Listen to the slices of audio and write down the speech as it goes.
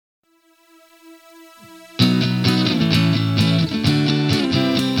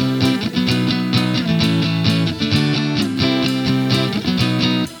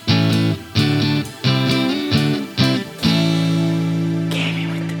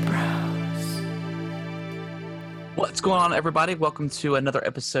What's going on, everybody? Welcome to another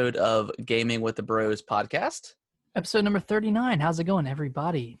episode of Gaming with the Bros podcast. Episode number 39. How's it going,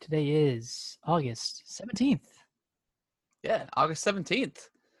 everybody? Today is August 17th. Yeah, August 17th.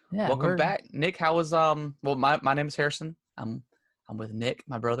 Yeah, Welcome back. Nick, how was my name is Harrison. I'm with Nick,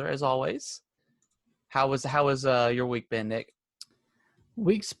 my brother, as always. How was your week been, Nick?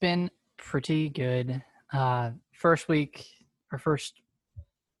 Week's been pretty good. First week or first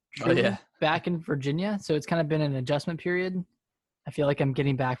trip back in Virginia, so it's kind of been an adjustment period. I feel like I'm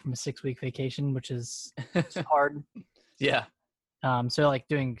getting back from a 6-week vacation, which is hard. Yeah. So like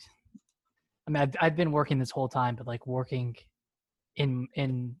I've been working this whole time, but like working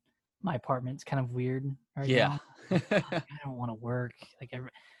in my apartment is kind of weird right now. I don't want to work. Like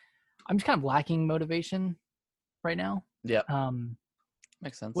I'm just kind of lacking motivation right now. Yeah.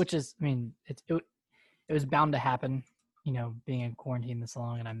 Makes sense. Which is, I mean, it was bound to happen, being in quarantine this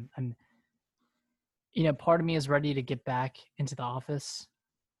long, and I'm part of me is ready to get back into the office,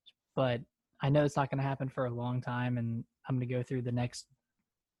 but I know it's not going to happen for a long time, and I'm going to go through the next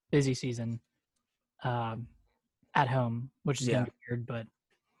busy season at home, which is going to be weird, but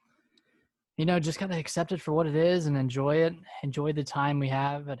just got to accept it for what it is and enjoy it. Enjoy the time we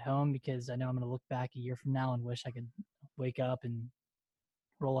have at home, because I know I'm going to look back a year from now and wish I could wake up and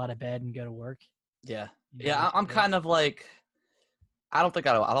roll out of bed and go to work. Yeah. I'm kind of like, I don't think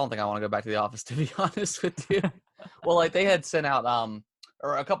I want to go back to the office, to be honest with you. Well, like they had sent out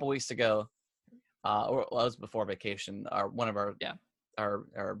or a couple weeks ago, or it was before vacation. One of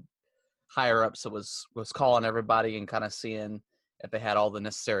our higher ups was calling everybody and kind of seeing if they had all the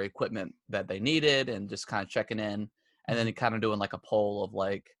necessary equipment that they needed, and just kind of checking in, and then kind of doing like a poll of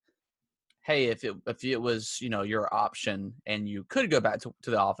like, hey, if it was your option and you could go back to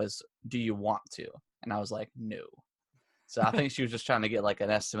the office, do you want to? And I was like, no. So I think she was just trying to get like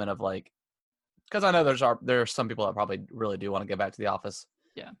an estimate of like, because I know there are some people that probably really do want to get back to the office.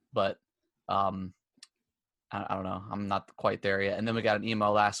 Yeah. But I don't know. I'm not quite there yet. And then we got an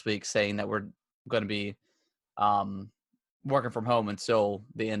email last week saying that we're going to be working from home until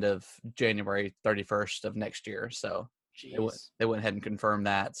the end of January 31st of next year. So they went ahead and confirmed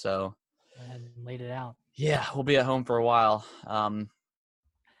that. So and laid it out. Yeah, we'll be at home for a while.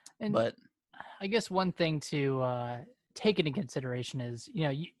 But I guess one thing to take into consideration is,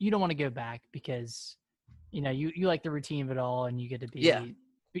 you don't want to go back because, you like the routine of it all, and you get to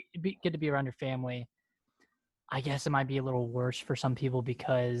get to be around your family. I guess it might be a little worse for some people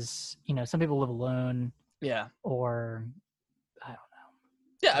because, some people live alone. Yeah. Or I don't know.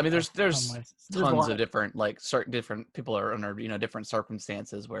 Yeah, I mean, there's tons of different, like, certain different people are under, different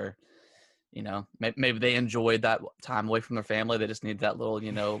circumstances where, maybe they enjoyed that time away from their family. They just need that little,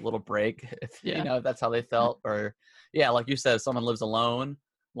 little break. If that's how they felt. Or, like you said, if someone lives alone,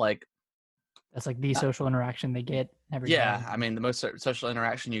 like that's like the social interaction they get every day. I mean, the most social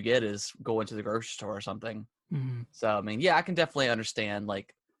interaction you get is going to the grocery store or something. Mm-hmm. So, I mean, I can definitely understand,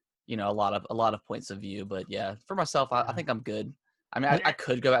 like, a lot of points of view. But for myself, I think I'm good. I mean, I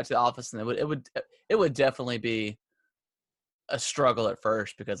could go back to the office, and it would definitely be a struggle at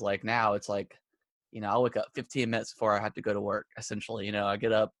first, because like now it's like, I'll wake up 15 minutes before I have to go to work. Essentially, I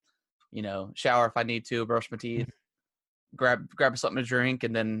get up, shower if I need to, brush my teeth, grab something to drink,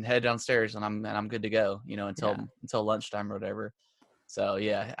 and then head downstairs, and I'm good to go. Until lunchtime or whatever. So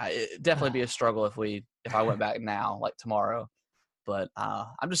it'd definitely be a struggle if I went back now, like tomorrow. But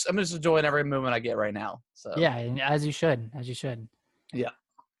I'm just enjoying every moment I get right now. So as you should. Yeah.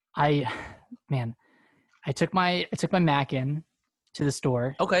 I took my Mac in to the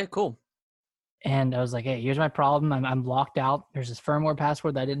store. Okay, cool. And I was like, hey, here's my problem. I'm locked out. There's this firmware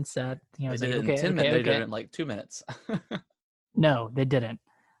password that I didn't set. They did it in 10 minutes. They did it in like 2 minutes. No, they didn't.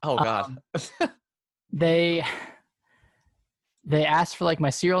 Oh, God. They asked for like my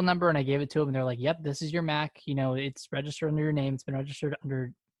serial number, and I gave it to them, and they're like, yep, this is your Mac. It's registered under your name. It's been registered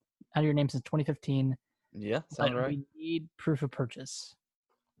under your name since 2015. Yeah, sounds right. We need proof of purchase.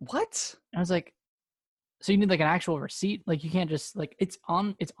 What? I was like, so you need like an actual receipt? Like, you can't just like, it's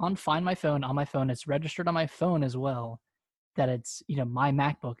on Find My Phone on my phone. It's registered on my phone as well, that it's, my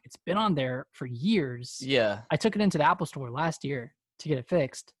MacBook. It's been on there for years. Yeah. I took it into the Apple Store last year to get it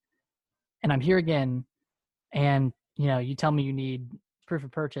fixed, and I'm here again. And, you tell me you need proof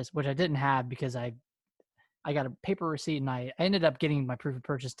of purchase, which I didn't have because I got a paper receipt, and I ended up getting my proof of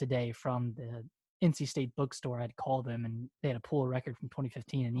purchase today from the NC State bookstore. I'd called them, and they had to pull a record from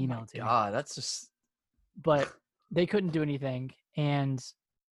 2015 and email it to me. God, that's just... But they couldn't do anything, and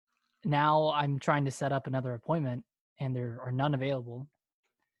now I'm trying to set up another appointment, and there are none available,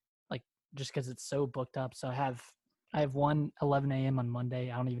 like, just because it's so booked up. So I have I have one 11 a.m. on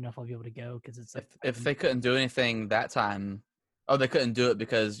Monday. I don't even know if I'll be able to go because it's like If they couldn't do anything that time, oh, they couldn't do it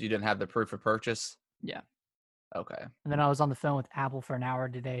because you didn't have the proof of purchase. yeah. Okay. And then I was on the phone with Apple for an hour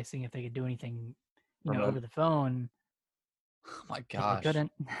today, seeing if they could do anything, Remote. over the phone. Oh my They gosh.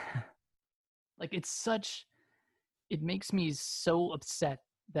 couldn't. Like it makes me so upset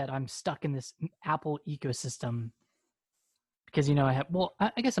that I'm stuck in this Apple ecosystem because I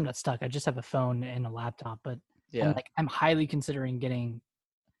guess I'm not stuck. I just have a phone and a laptop, but Yeah. I'm highly considering getting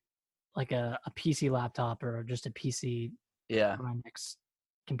like a PC laptop or just a PC Yeah. for my next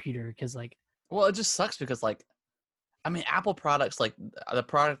computer because Well, it just sucks because I mean, Apple products, like the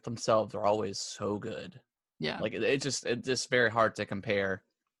product themselves are always so good. yeah. Like it's just very hard to compare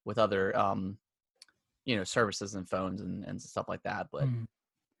with other services and phones and stuff like that. But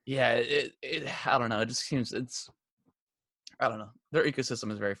yeah, it I don't know. It just seems I don't know. Their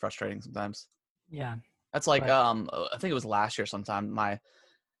ecosystem is very frustrating sometimes. Yeah. That's like But I think it was last year sometime. I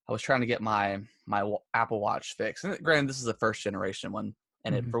was trying to get my Apple Watch fixed. And granted, this is the first generation one,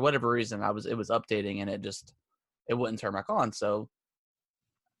 and it, for whatever reason, it was updating and it wouldn't turn back on. So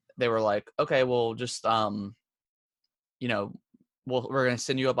they were like, okay, we'll just we're gonna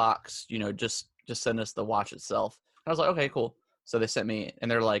send you a box. Just send us the watch itself. And I was like, okay, cool. So they sent me,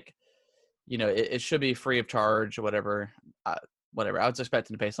 and they're like, it should be free of charge or whatever. Whatever. I was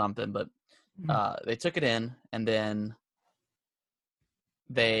expecting to pay something, but they took it in, and then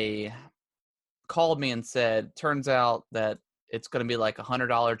they called me and said, turns out that it's going to be like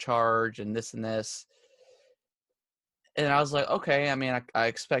 $100 charge and this and this. And I was like, okay. I mean, I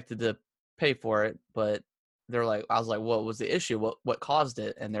expected to pay for it, but I was like, what was the issue? What caused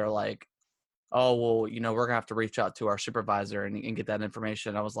it? And they're like, oh, well, we're gonna have to reach out to our supervisor and get that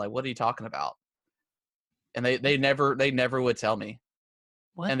information. I was like, what are you talking about? And they never would tell me.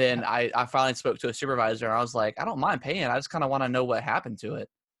 what? And then I finally spoke to a supervisor, and I was like, I don't mind paying. I just kind of want to know what happened to it.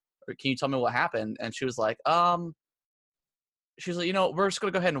 Or can you tell me what happened? And she was like, we're just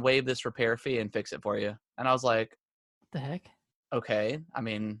gonna go ahead and waive this repair fee and fix it for you. And I was like, What the heck? okay, I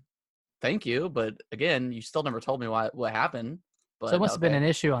mean, thank you, but again, you still never told me what happened. But So it must have been an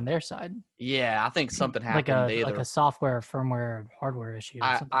issue on their side. Yeah, I think something like happened. a software, firmare, hardware issue.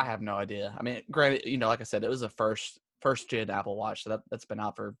 Or something. I have no idea. I mean, granted, like I said, it was the first gen Apple Watch, so that's been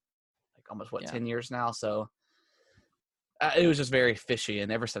out for like almost 10 years now. So it was just very fishy,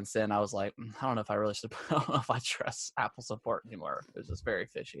 and ever since then, I was like, I don't know if I really should. I don't know if I trust Apple support anymore. It was just very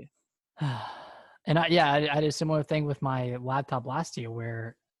fishy. And I had a similar thing with my laptop last year,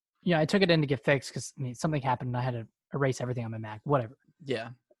 where I took it in to get fixed because something happened, and I had to erase everything on my Mac, whatever.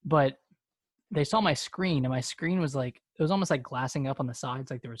 Yeah. But they saw my screen, and my screen was like, it was almost like glassing up on the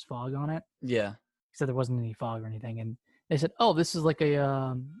sides, like there was fog on it. Yeah. So there wasn't any fog or anything. And they said, oh, this is like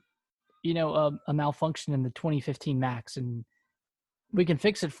a malfunction in the 2015 Macs, and we can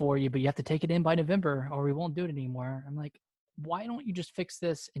fix it for you, but you have to take it in by November or we won't do it anymore. I'm like, why don't you just fix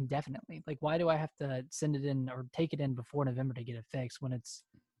this indefinitely? Like, why do I have to send it in or take it in before November to get it fixed when it's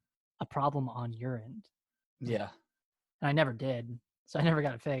a problem on your end? Yeah. And I never did. So I never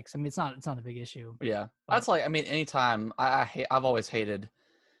got it fixed. I mean, it's not a big issue. Yeah. That's like, I mean, anytime I've always hated,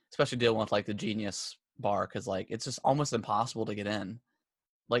 especially dealing with like the Genius bar, because like it's just almost impossible to get in.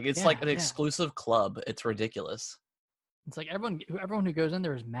 Like it's like an exclusive club. It's ridiculous. It's like everyone who goes in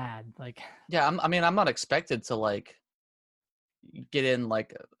there is mad. Like, yeah, I'm not expected to like get in,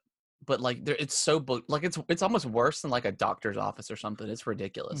 like, but like there, it's so booked. Like it's almost worse than like a doctor's office or something. It's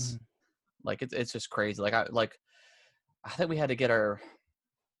ridiculous. Like it's just crazy. Like I think we had to get I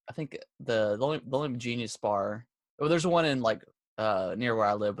think the only Genius bar. Well, there's one in like near where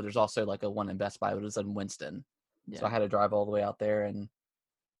I live, but there's also like a one in Best Buy, but it's in Winston. Yeah. So I had to drive all the way out there and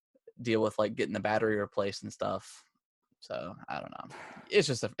deal with like getting the battery replaced and stuff. So I don't know. It's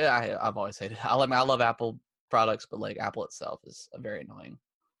just I've always hated it. I love Apple products, but like Apple itself is very annoying.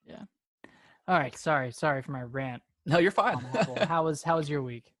 Yeah. All right. Sorry for my rant. No, you're fine. How was your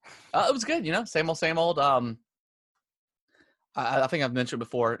week? It was good. Same old. I think I've mentioned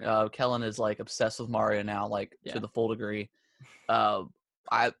before. Kellen is like obsessed with Mario now, like to the full degree.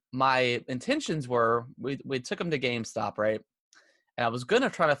 My intentions were we took him to GameStop, right? And I was gonna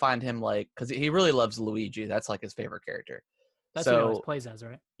try to find him like because he really loves Luigi. That's like his favorite character. That's what he always plays as,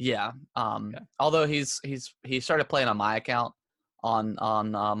 right? Yeah. Although he started playing on my account on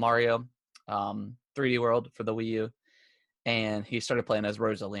Mario 3D World for the Wii U, and he started playing as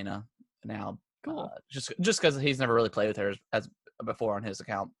Rosalina now. Cool. Just because he's never really played with her as before on his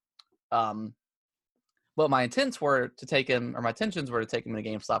account. But my intentions were to take him to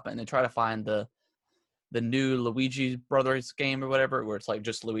GameStop and then try to find the new Luigi Brothers game or whatever, where it's like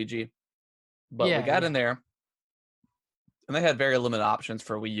just Luigi. But we got in there, and they had very limited options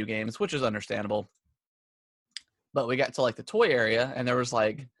for Wii U games, which is understandable. But we got to like the toy area, and there was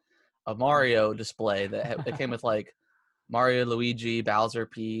like a Mario display it came with like Mario, Luigi, Bowser,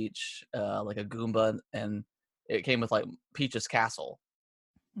 Peach, like a Goomba, and it came with like Peach's castle.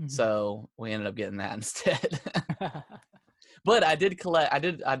 Mhm. So we ended up getting that instead. But I did collect. I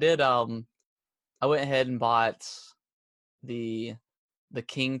went ahead and bought the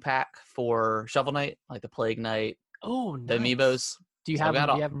King pack for Shovel Knight, like the Plague Knight, Oh, the nice. amiibos. Do you So have I them?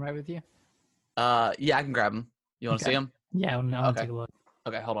 got Do you have them right with you? Yeah, I can grab them. You want to see Okay. them? Yeah, I'll Okay. take a look.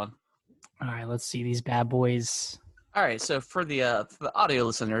 Okay, hold on. All right, let's see these bad boys. All right, so for the audio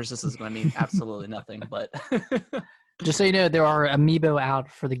listeners, this is going to mean absolutely nothing, but Just so you know, there are amiibo out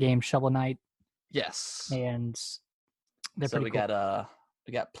for the game Shovel Knight, yes. and they're So pretty cool.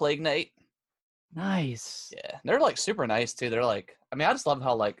 we got Plague Knight. Nice. Yeah, they're like super nice too. They're like, I mean, I just love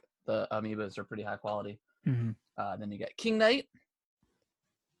how like the amiibos are pretty high quality. Mm-hmm. Then you got King Knight.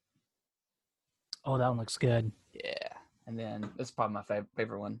 Oh, that one looks good. Yeah, and then this is probably my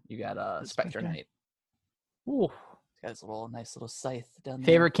favorite one. You got Spectre Knight. Ooh. It's got this nice little scythe down there.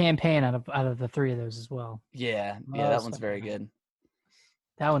 Favorite campaign out of the three of those as well. Yeah, that one's very good.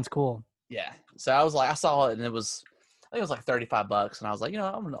 That one's cool. Yeah, so I saw it and it was, I think it was like $35, and I was like,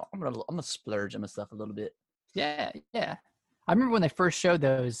 I'm gonna splurge on my stuff a little bit. Yeah. I remember when they first showed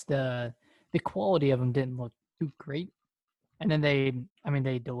those, the quality of them didn't look too great, and then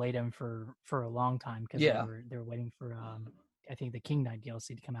they delayed them for a long time because they were waiting for I think the King Knight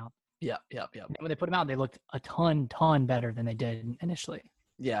DLC to come out. Yeah. And when they put them out, they looked a ton better than they did initially.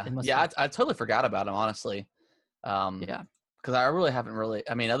 Yeah. I totally forgot about them, honestly. Because I really haven't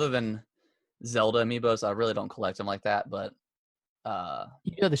other than Zelda amiibos, I really don't collect them like that. But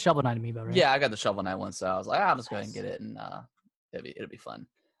you do have the Shovel Knight amiibo, right? Yeah, I got the Shovel Knight one, so I was like, I'll just go ahead and get it, and it'll be fun.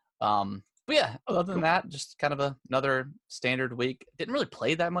 But yeah, other than that, just kind of another standard week. Didn't really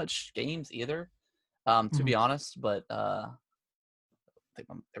play that much games either, to be honest. But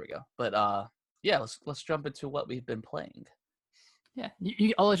there we go. But yeah, let's jump into what we've been playing. Yeah,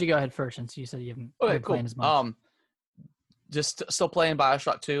 I'll let you go ahead first since you said you haven't been playing as much. Just still playing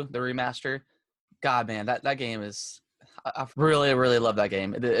BioShock 2, the remaster. God, man, that game is. I really, really love that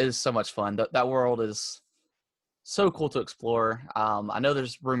game. It is so much fun. That world is so cool to explore. I know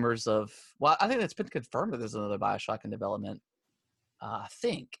there's rumors of. Well, I think it's been confirmed that there's another BioShock in development. I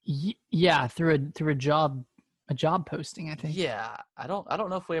think. Yeah, through a job posting, I think. Yeah, I don't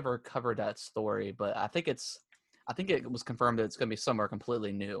know if we ever covered that story, but I think it was confirmed that it's going to be somewhere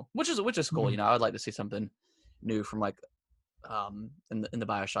completely new, which is cool. Mm-hmm. You know, I would like to see something new from like in the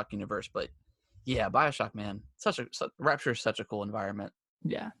BioShock universe. But yeah, BioShock, man, Rapture is such a cool environment.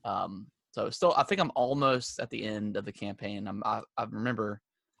 Yeah. So still, I think I'm almost at the end of the campaign. I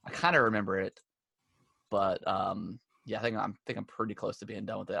kind of remember it, but yeah, I think I'm pretty close to being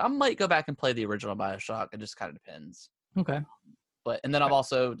done with it. I might go back and play the original BioShock. It just kind of depends. Okay. And then I've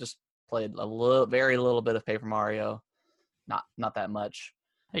also just played very little bit of Paper Mario, not that much.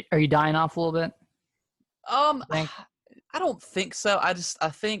 Are you dying off a little bit? I don't think so. I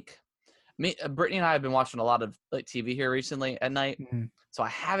think Brittany and I have been watching a lot of like TV here recently at night, so I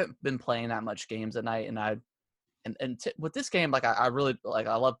haven't been playing that much games at night. And with this game, like I really like,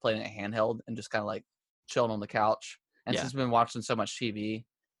 I love playing it handheld and just kind of like chilling on the couch. And since I've been watching so much TV,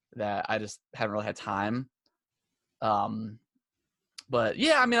 that I just haven't really had time. But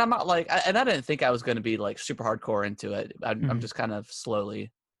yeah, I mean, I'm not like, and I didn't think I was going to be like super hardcore into it. I'm just kind of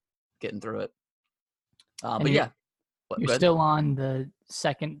slowly getting through it. But yeah. You're still on the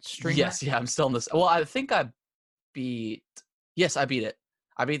second stream? Yes, yeah, I'm still in this. Well, I think I beat it.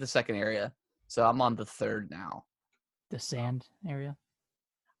 I beat the second area. So I'm on the third now. The sand area?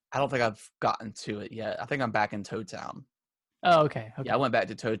 I don't think I've gotten to it yet. I think I'm back in Toad Town. Oh, okay. Yeah, I went back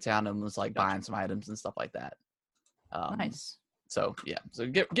to Toad Town and was like buying some items and stuff like that. Nice. So yeah, so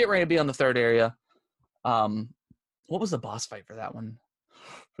get ready to be on the third area. What was the boss fight for that one?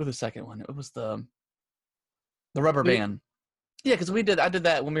 For the second one, it was the rubber band. Yeah, because I did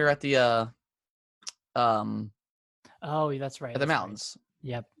that when we were at the oh, that's right. At the mountains.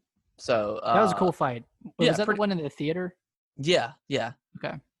 Right. Yep. So that was a cool fight. Was that the one in the theater? Yeah.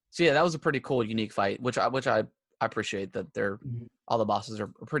 Okay. So yeah, that was a pretty cool, unique fight, which I appreciate that they're all the bosses are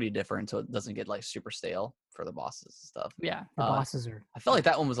pretty different, so it doesn't get like super stale for the bosses and stuff. Yeah, the bosses are. I felt like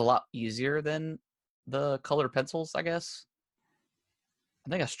that one was a lot easier than the colored pencils, I guess. I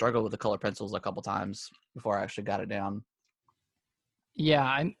think I struggled with the color pencils a couple times before I actually got it down. Yeah,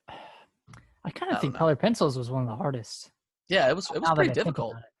 I kind of think color pencils was one of the hardest. Yeah, it was pretty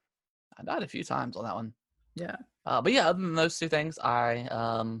difficult. I died a few times on that one. Yeah. But yeah, other than those two things,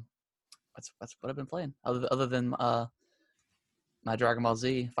 that's what I've been playing. Other than my Dragon Ball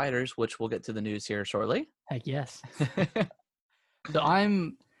Z Fighters, which we'll get to the news here shortly. Heck yes. So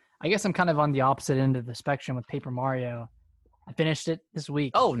I guess I'm kind of on the opposite end of the spectrum with Paper Mario. I finished it this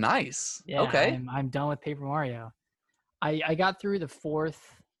week. Oh, nice. Yeah, Okay. I'm done with Paper Mario. I got through the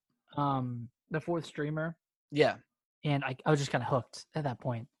fourth streamer, Yeah. and I was just kind of hooked at that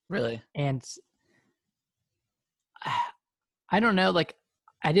point. Really? And I don't know, like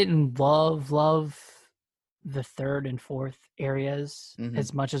I didn't love the third and fourth areas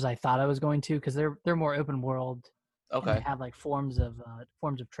as much as I thought I was going to, because they're more open world. And Okay. they have like forms of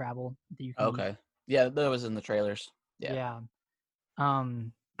travel that you can. Okay. Yeah, that was in the trailers. Yeah.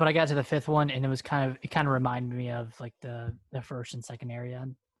 But I got to the fifth one, and it kind of reminded me of like the first and second area.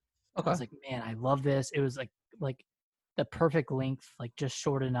 Okay. I was like, man, I love this. It was like the perfect length, like just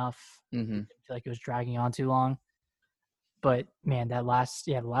short enough. I feel like it was dragging on too long. But man, the last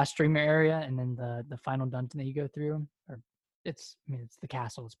streamer area, and then the final dungeon that you go through, it's the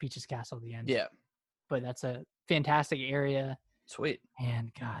castle. It's Peach's castle at the end. Yeah. But that's a fantastic area. Sweet.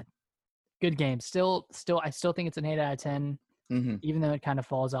 And God, good game. Still, I still think it's an 8 out of 10, even though it kind of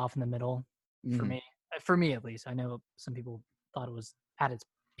falls off in the middle for me. For me, at least. I know some people thought it was at its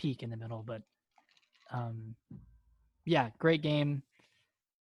peak in the middle, but yeah, great game.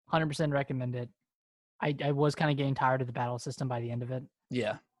 100% recommend it. I was kind of getting tired of the battle system by the end of it.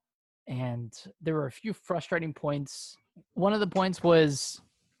 Yeah. And there were a few frustrating points. One of the points was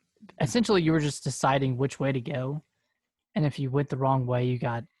essentially you were just deciding which way to go. And if you went the wrong way, you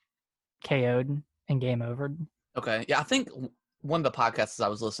got KO'd and game over. Okay. Yeah, I think one of the podcasts I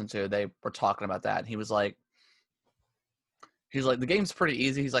was listening to, they were talking about that. And he was like, the game's pretty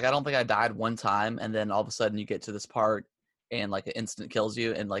easy. He's like, I don't think I died one time. And then all of a sudden you get to this part and like an instant kills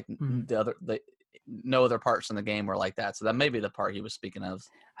you. And like no other parts in the game were like that. So that may be the part he was speaking of.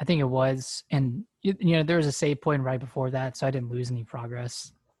 I think it was. And, there was a save point right before that, so I didn't lose any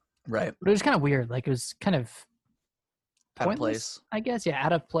progress. Right. But it was kind of weird. Like, it was kind of pointless, out of place. I guess. Yeah,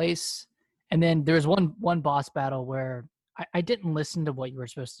 out of place. And then there was one boss battle where I didn't listen to what you were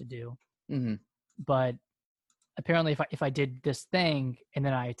supposed to do. But apparently if I did this thing and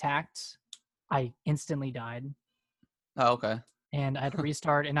then I attacked, I instantly died. Oh, okay. And I had to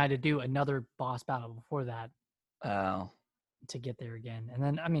restart, and I had to do another boss battle before that. Oh. To get there again. And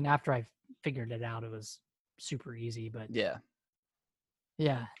then, after I figured it out, it was super easy. But yeah,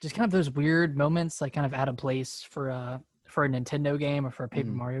 just kind of those weird moments, like kind of out of place for a Nintendo game or for a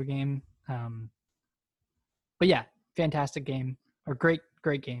Paper Mario game. But yeah, fantastic game, or great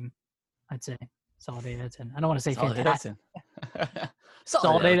game, I'd say. Solid 8 out of 10. I don't want to say solid fantastic. 8 out of 10.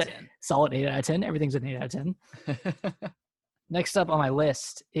 Solid 8 out of 10. Solid 8 out of 10. Everything's an 8 out of 10. Next up on my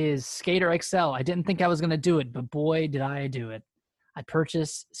list is Skater XL. I didn't think I was going to do it, but boy, did I do it. I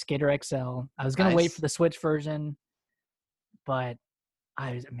purchased Skater XL. I was going to wait for the Switch version, but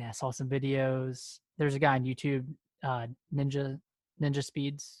I saw some videos. There's a guy on YouTube, Ninja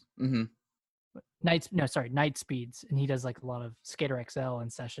Speeds. Night Speeds, and he does like a lot of Skater XL in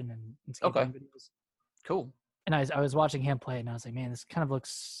session and skateboarding videos. Cool. And I was watching him play, and I was like, man, this kind of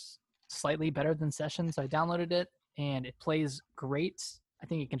looks slightly better than session. So I downloaded it, and it plays great. I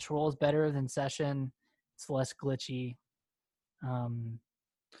think it controls better than session. It's less glitchy.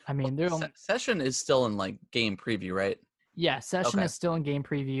 Session is still in like game preview, right? Yeah, session is still in game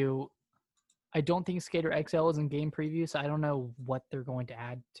preview. I don't think Skater XL is in game preview, so I don't know what they're going to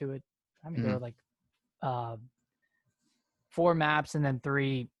add to it. There are like 4 maps and then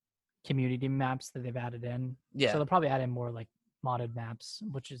 3 community maps that they've added in. Yeah. So they'll probably add in more like modded maps,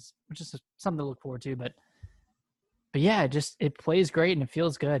 which is something to look forward to. But yeah, it plays great and it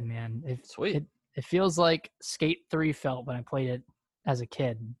feels good, man. Sweet. It feels like Skate 3 felt when I played it as a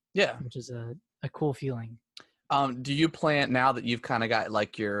kid. Yeah. Which is a cool feeling. Do you plan, now that you've kind of got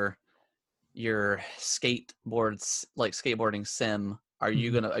like your skateboards, like skateboarding sim, are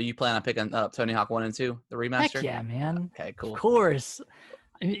you planning on picking up Tony Hawk 1 and 2, the remaster? Heck yeah, man. Okay, cool. Of course.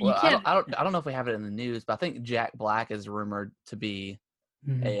 I don't know if we have it in the news, but I think Jack Black is rumored to be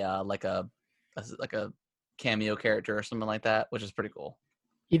a cameo character or something like that, which is pretty cool.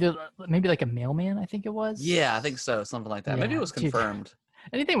 Either maybe like a mailman, I think it was. Yeah, I think so, something like that. Yeah, maybe it was confirmed.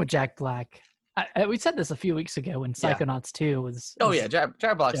 Anything with Jack Black. We said this a few weeks ago when Psychonauts 2 was. Oh yeah, Jack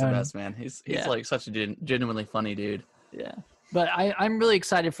Black's the best, man. He's like such a genuinely funny dude. Yeah. But I'm really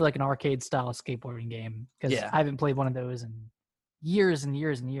excited for like an arcade style skateboarding game, because I haven't played one of those in years and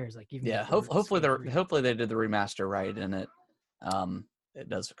years and years. Like even hopefully they did the remaster right, and it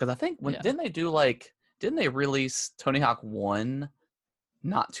does, because I think didn't they release Tony Hawk 1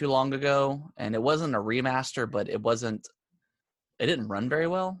 not too long ago, and it wasn't a remaster, but it didn't run very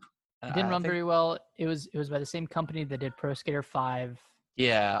well. It didn't I run think, very well. It was by the same company that did Pro Skater 5.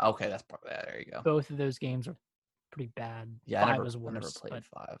 yeah, okay, that's probably there. You go. Both of those games are pretty bad. Yeah, 5 was I never worse, played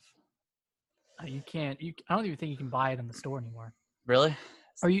but 5. you can't. I don't even think you can buy it in the store anymore. Really?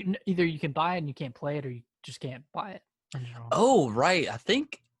 Or either you can buy it and you can't play it, or you just can't buy it in general. Oh, right. I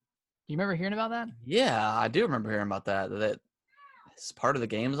think. Do you remember hearing about that? Yeah, I do remember hearing about that. That it's part of the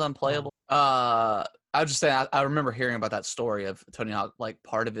game is unplayable. I was just saying. I remember hearing about that story of Tony Hawk, like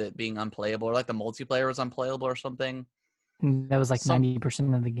part of it being unplayable, or like the multiplayer was unplayable, or something. And that was like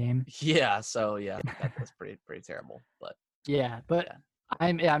 90% of the game. Yeah. So yeah, that's pretty terrible. But yeah, but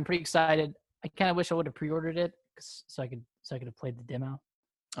yeah. I'm pretty excited. I kind of wish I would have pre-ordered it so I could have played the demo.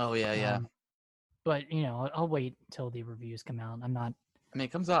 Oh yeah. But I'll wait until the reviews come out. I'm not. I mean,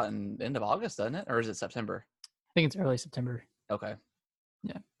 it comes out in end of August, doesn't it, or is it September? I think it's early September. Okay.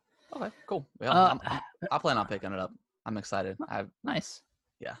 Yeah. Okay. Cool. Yeah, I plan on picking it up. I'm excited. Nice.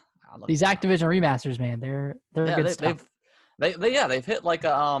 Yeah. These Activision remasters, man, they're good stuff. They've hit like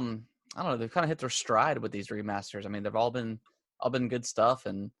a I don't know. They've kind of hit their stride with these remasters. I mean, they've all been good stuff,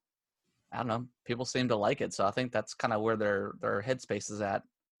 and I don't know. People seem to like it, so I think that's kind of where their headspace is at.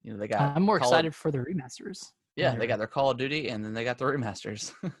 They got. I'm more excited for the remasters. Yeah, they got their Call of Duty, and then they got the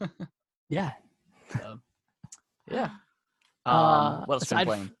remasters. Yeah. So, yeah. What else have you been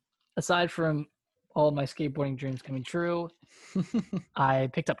playing? Aside from all my skateboarding dreams coming true, I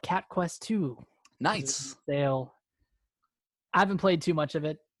picked up Cat Quest 2. Nice. Sale. I haven't played too much of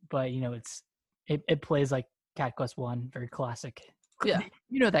it, but it plays like Cat Quest 1, very classic. Yeah.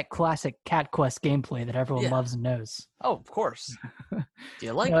 That classic Cat Quest gameplay that everyone loves and knows. Oh, of course. Do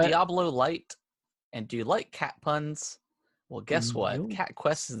you like Diablo Light? And do you like cat puns? Well, guess what? Cat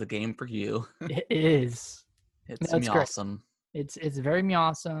Quest is the game for you. It is. It's awesome. It's very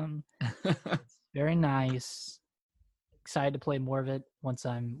awesome. It's very nice. Excited to play more of it once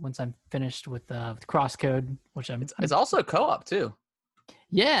I'm finished with Crosscode, which it's also co-op too.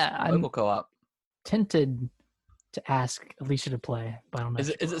 Yeah, local co-op. Tempted to ask Alicia to play, but I don't know. Is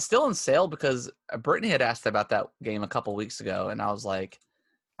it still on sale? Because Brittany had asked about that game a couple weeks ago, and I was like,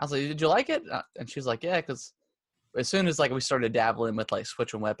 did you like it? And she was like, yeah, because as soon as like we started dabbling with like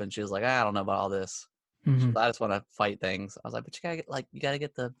switching weapons, she was like, I don't know about all this. Mm-hmm. I just want to fight things. I was like, but you gotta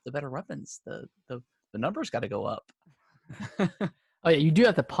get the better weapons. The numbers got to go up. Oh yeah, you do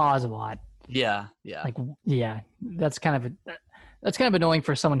have to pause a lot. Yeah. Like that's kind of annoying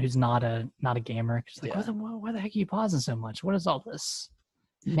for someone who's not a gamer. It's like, why the heck are you pausing so much? What is all this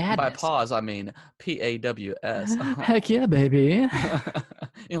madness? By pause, I mean PAWS. Heck yeah, baby.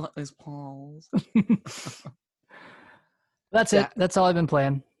 You let these pause. That's it. That's all I've been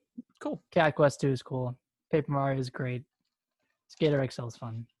playing. Cool. Cat Quest 2 is cool. Paper Mario is great. Skater XL is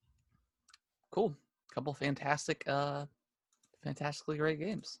fun. Cool. Couple fantastically great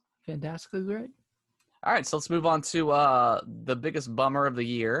games. Fantastically great. All right, so let's move on to the biggest bummer of the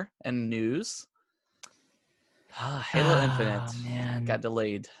year in news. Halo Infinite got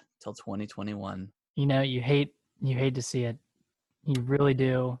delayed till 2021. You hate to see it. You really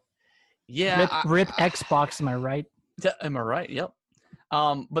do. Yeah. Rip Xbox, am I right? Am I right? Yep.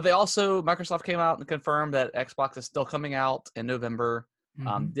 But Microsoft came out and confirmed that Xbox is still coming out in November.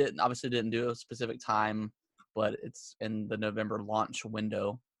 Mm-hmm. Didn't do a specific time, but it's in the November launch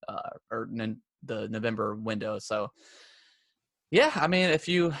window, the November window. So, yeah, I mean, if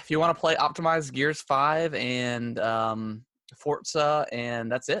you want to play optimized Gears 5 and Forza,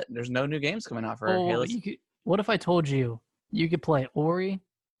 and that's it. There's no new games coming out for Halo. What if I told you could play Ori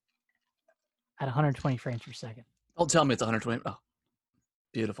at 120 frames per second? Don't tell me it's 120. Oh,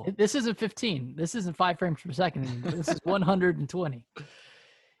 beautiful. This isn't 15. This isn't 5 frames per second anymore. This is 120.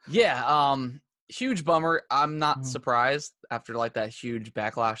 Yeah. Huge bummer. I'm not surprised after like that huge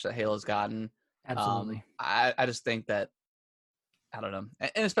backlash that Halo's gotten. Absolutely. I just think that, I don't know.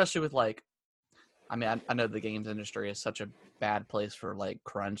 And especially with like, I mean, I know the games industry is such a bad place for like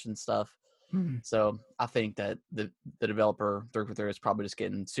crunch and stuff. Mm-hmm. So I think that the developer 343 is probably just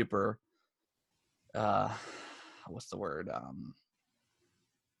getting super, what's the word? I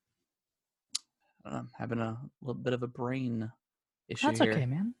don't know, having a little bit of a brain issue. That's here. Okay,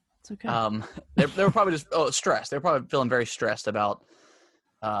 man. It's okay. They were probably just stressed. They're probably feeling very stressed about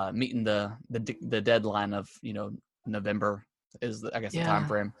meeting the deadline of November is the time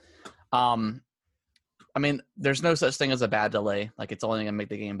frame. I mean, there's no such thing as a bad delay. Like, it's only going to make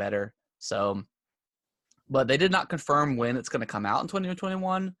the game better. So, but they did not confirm when it's going to come out in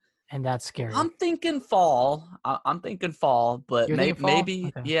 2021. And that's scary. I'm thinking fall. But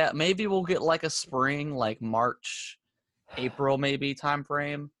maybe, okay. Yeah, maybe we'll get like a spring, like March, April, maybe time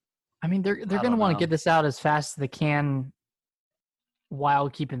frame. I mean, they're going to want to get this out as fast as they can while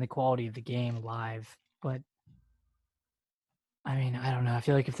keeping the quality of the game alive. But I mean, I don't know. I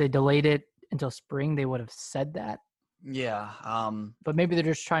feel like if they delayed it until spring, they would have said that. Yeah. But maybe they're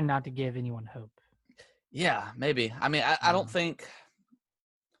just trying not to give anyone hope. Yeah, maybe. I mean, I don't think.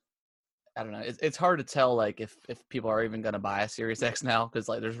 I don't know. It's hard to tell, like, if people are even going to buy a Series X now, because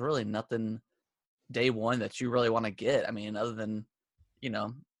like there's really nothing day one that you really want to get. I mean, other than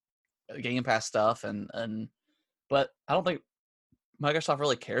Game Pass stuff but I don't think Microsoft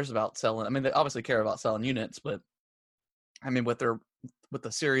really cares about selling. I mean, they obviously care about selling units, but I mean, with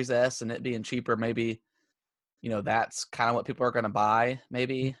the Series S and it being cheaper, maybe that's kind of what people are going to buy,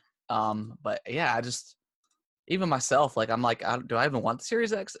 maybe. But yeah, I just. Even myself, like I'm like, do I even want the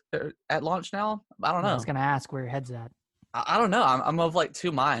Series X at launch now? I don't Yeah, I know. was gonna ask where your head's at. I don't know. I'm of like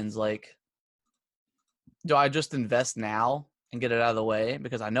two minds. Like, do I just invest now and get it out of the way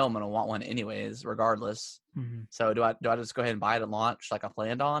because I know I'm gonna want one anyways, regardless. Mm-hmm. So do I just go ahead and buy it at launch like I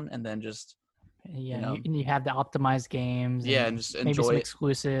planned on, and then just Yeah, and you have the optimized games. yeah, And and just maybe enjoy some it.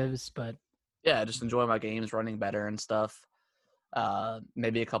 exclusives, but Yeah, just enjoy my games running better and stuff.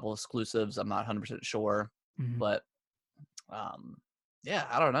 Maybe a couple exclusives. I'm not 100% sure, but yeah,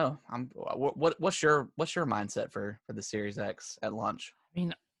 I don't know. What's your mindset for the Series X at launch? I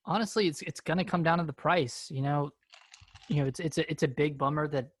mean, honestly, it's gonna come down to the price. It's a big bummer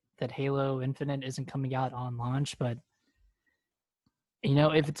that Halo Infinite isn't coming out on launch, but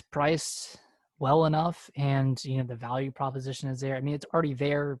if it's priced well enough and the value proposition is there. I mean, it's already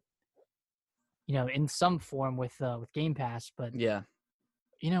there, in some form with Game Pass, but Yeah,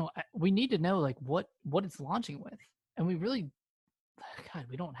 we need to know like what it's launching with, and we really, God,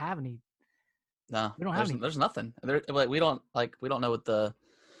 we don't have any. no, We don't have any. there's nothing. Like we don't know what the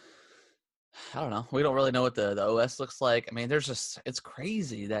I don't know. We don't really know what the OS looks like. I mean, it's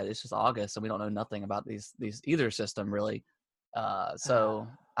crazy that it's just August and we don't know nothing about these either system really. So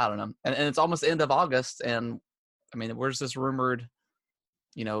I don't know. And it's almost the end of August, and I mean, where's this rumored,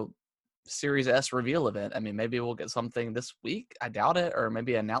 Series S reveal event? I mean, maybe we'll get something this week. I doubt it, or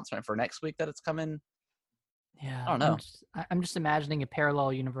maybe an announcement for next week that it's coming. Yeah, I don't know. I'm just imagining a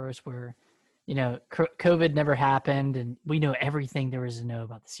parallel universe where, COVID never happened, and we know everything there is to know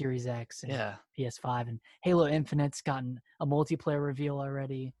about the Series X and Yeah. PS5, and Halo Infinite's gotten a multiplayer reveal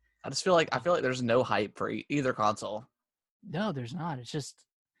already. I just feel like there's no hype for either console. No, there's not.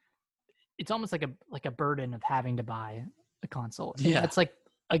 It's almost like a burden of having to buy a console. And Yeah. that's like,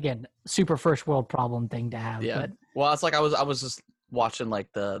 again, super first world problem thing to have. Yeah. But Well, it's like I was just watching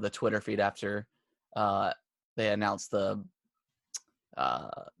like the Twitter feed after they announced the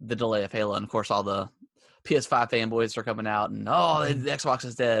delay of Halo, and of course all the PS5 fanboys are coming out and the Xbox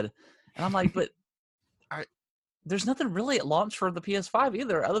is dead, and I'm like, but there's nothing really at launch for the PS5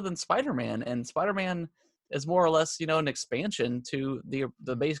 either, other than Spider-Man, and Spider-Man is more or less an expansion to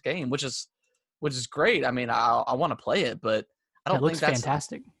the base game, which is great. I mean, I want to play it, but I don't think that's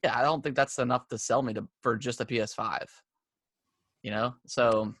fantastic. Yeah, I don't think that's enough to sell me for just a PS5.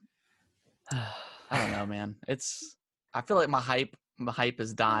 So I don't know, man. I feel like my hype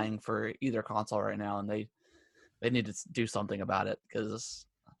is dying for either console right now, and they need to do something about it because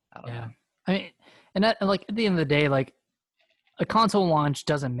I don't know. I mean, and like at the end of the day, like a console launch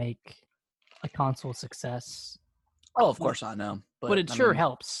doesn't make a console success. Oh, of course I know, but it sure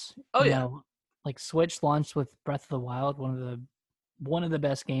helps. Oh yeah, like Switch launched with Breath of the Wild, one of the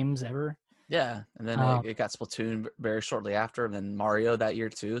best games ever. Yeah, and then it got Splatoon very shortly after, and then Mario that year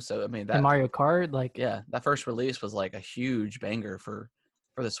too. So I mean, that Mario Kart, that first release was like a huge banger for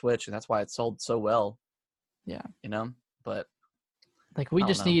the Switch, and that's why it sold so well. Yeah, but like we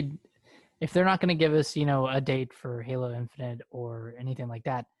just need, if they're not going to give us, a date for Halo Infinite or anything like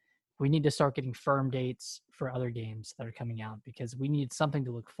that, we need to start getting firm dates for other games that are coming out, because we need something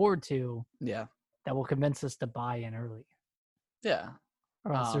to look forward to. Yeah, that will convince us to buy in early. Yeah,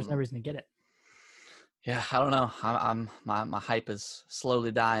 or else there's no reason to get it. Yeah, I don't know. My hype is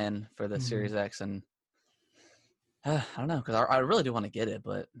slowly dying for the Series X, and I don't know, because I really do want to get it,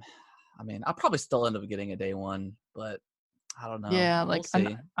 but I mean, I'll probably still end up getting a day one, but I don't know. Yeah, we'll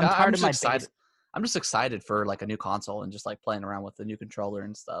see. I'm tired of my excited. I'm just excited for like a new console and just like playing around with the new controller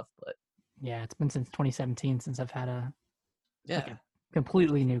and stuff. But yeah, it's been since 2017 since I've had a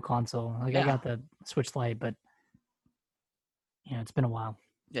completely new console. I got the Switch Lite, but it's been a while.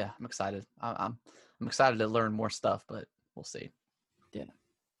 Yeah, I'm excited. I'm excited to learn more stuff, but we'll see. Yeah.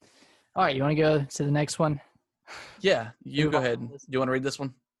 All right, you want to go to the next one? Yeah, you go ahead. Do you want to read this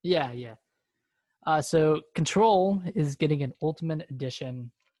one? Yeah. So Control is getting an Ultimate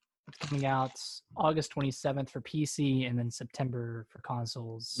Edition. It's coming out August 27th for PC and then September for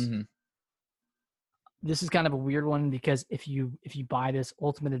consoles. Mm-hmm. this is kind of a weird one because if you buy this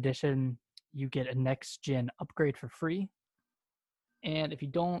Ultimate Edition, you get a next gen upgrade for free. And if you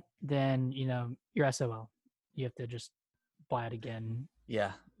don't, then you're SOL. You have to just buy it again.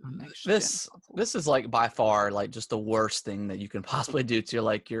 Yeah. This is like by far like just the worst thing that you can possibly do to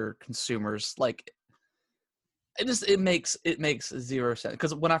like your consumers. Like it makes zero sense.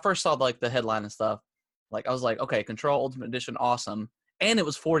 Because when I first saw like the headline and stuff, like I was like, okay, Control Ultimate Edition, awesome. And it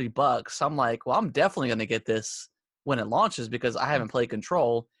was $40. I'm like, well, I'm definitely gonna get this when it launches because I haven't played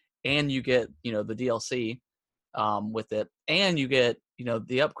Control, and you get, the DLC with it, and you get,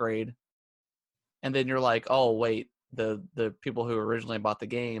 the upgrade. And then you're like, oh wait, the people who originally bought the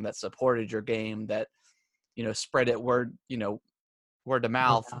game that supported your game that, spread it word to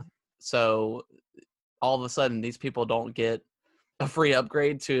mouth. Yeah. So all of a sudden these people don't get a free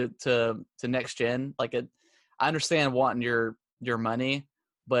upgrade to next gen. Like I understand wanting your money,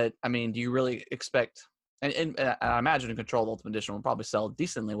 but I mean, do you really expect, and I imagine Control Ultimate Edition will probably sell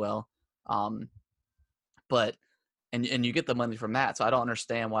decently well. But and you get the money from that. So I don't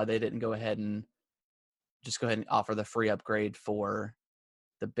understand why they didn't go ahead and offer the free upgrade for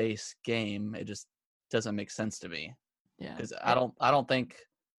the base game. It just doesn't make sense to me. Yeah. Because I don't think,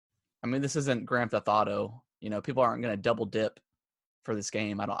 I mean, this isn't Grand Theft Auto. People aren't going to double dip for this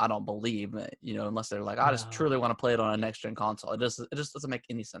game. I don't believe, unless they're like, I just truly want to play it on a next gen console. It just doesn't make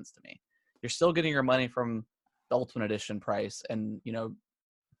any sense to me. You're still getting your money from the Ultimate Edition price, and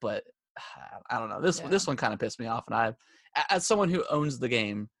but I don't know. This one kind of pissed me off, and as someone who owns the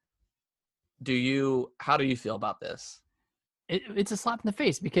game, how do you feel about this? It's a slap in the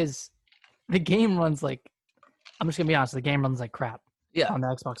face because the game runs like, I'm just gonna be honest, the game runs like crap. Yeah. On the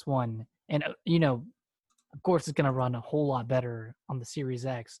Xbox One, and of course it's gonna run a whole lot better on the Series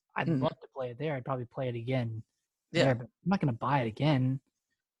X. I'd love to play it there. I'd probably play it again. Yeah. There, but I'm not gonna buy it again.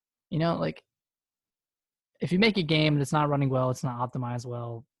 Like if you make a game and it's not running well, it's not optimized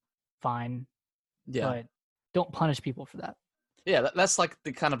well, fine. Yeah. But don't punish people for that. Yeah, that's like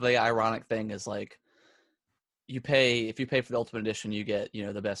the kind of the ironic thing is like if you pay for the Ultimate Edition, you get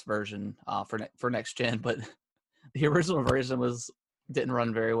the best version for next gen, but the original version didn't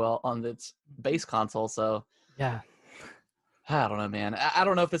run very well on its base console. So yeah, I don't know, man. I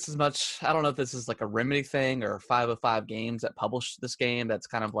don't know if this is much. I don't know if this is like a Remedy thing or 505 Games that published this game that's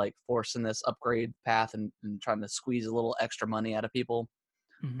kind of like forcing this upgrade path and trying to squeeze a little extra money out of people.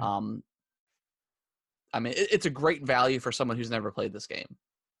 Mm-hmm. I mean, it's a great value for someone who's never played this game.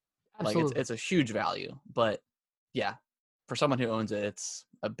 Absolutely. Like it's a huge value, but yeah, for someone who owns it, it's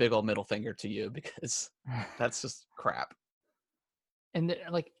a big old middle finger to you because that's just crap. And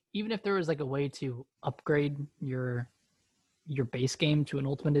even if there was like a way to upgrade your base game to an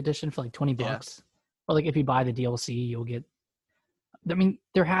Ultimate Edition for like $20, or like if you buy the DLC, you'll get. I mean,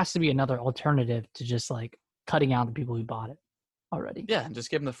 there has to be another alternative to just like cutting out the people who bought it already. Yeah, and just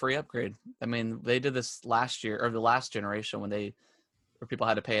give them the free upgrade. I mean, they did this last year or the last generation where people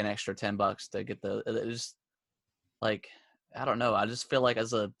had to pay an extra $10 to get it just like, I don't know. I just feel like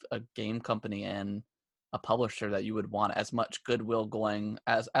as a game company and a publisher that you would want as much goodwill going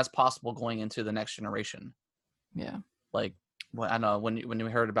as possible going into the next generation. Yeah. Like, I know when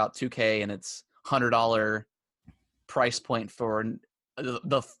we heard about 2K and its $100 price point for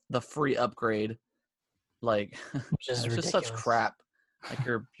the free upgrade, like which is it's ridiculous. just such crap. Like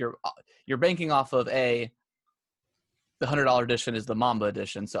you're banking off of the $100 edition is the Mamba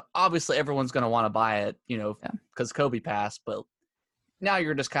edition, so obviously everyone's going to want to buy it, because Kobe passed. But now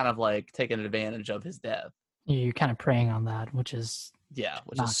you're just kind of like taking advantage of his death. You're kind of preying on that, which is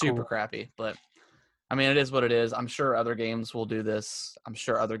super crappy. But I mean, it is what it is. I'm sure other games will do this. I'm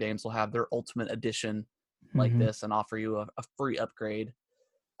sure other games will have their Ultimate Edition like this and offer you a free upgrade.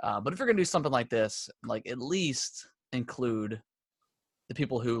 But if you're going to do something like this, like at least include the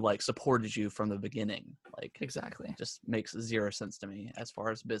people who like supported you from the beginning. Like exactly, just makes zero sense to me as far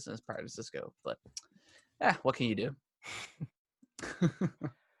as business practices go. But what can you do? All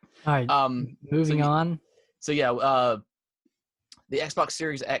right. Moving on. So yeah, the Xbox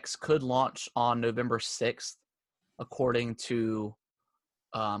Series X could launch on November 6th, according to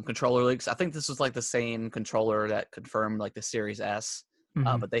controller leaks. I think this was like the same controller that confirmed like the Series S,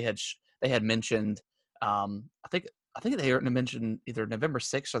 but they had mentioned I think they mentioned either November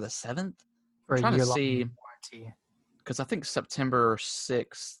 6th or the 7th. For I'm trying to see warranty. Because I think September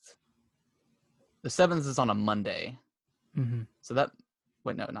 6th, the 7th is on a Monday. Mm-hmm. So that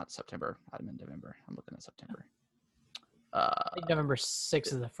no, not September. I'm in November. I'm looking at September. I think November 6th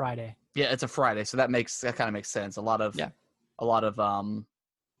is a Friday. Yeah, it's a Friday, so that kind of makes sense. A lot of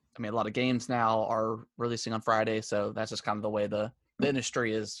games now are releasing on Friday, so that's just kind of the way the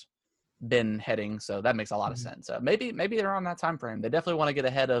industry is been heading. So that makes a lot of sense. So maybe they're on that time frame. They definitely want to get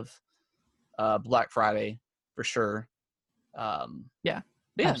ahead of Black Friday for sure. Yeah.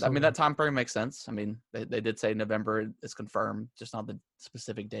 But yeah, I Absolutely. mean, that time frame makes sense. I mean, they did say November is confirmed, just not the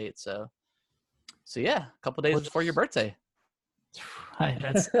specific date. So yeah, a couple days before your birthday.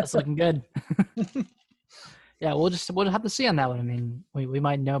 That's looking good. Yeah, we'll have to see on that one. I mean, we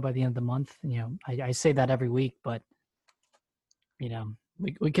might know by the end of the month. You know, I say that every week, but you know,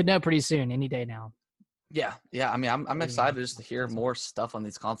 we could know pretty soon, any day now. Yeah. I mean, I'm excited just to hear more stuff on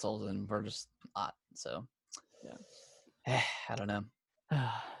these consoles, and we're just not. So yeah, I don't know.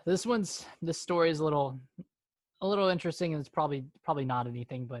 This story is a little interesting, and it's probably not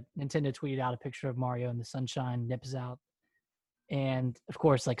anything. But Nintendo tweeted out a picture of Mario in the sunshine, nips out. And of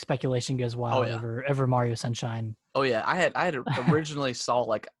course, like speculation goes wild over Mario Sunshine. Oh yeah, I had originally saw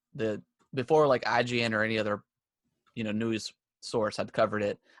like before like IGN or any other news source had covered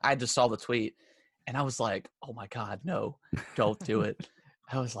it. I just saw the tweet, and I was like, oh my god, no, don't do it.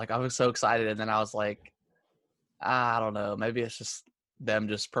 I was so excited, and then I was like, I don't know, maybe it's just them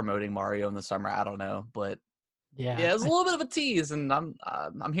just promoting Mario in the summer. I don't know, but yeah, it was a little bit of a tease, and I'm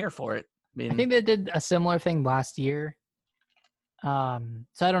here for it. I mean, I think they did a similar thing last year. So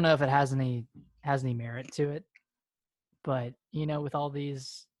I don't know if it has any merit to it, but with all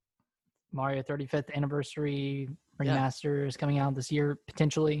these Mario 35th anniversary remasters coming out this year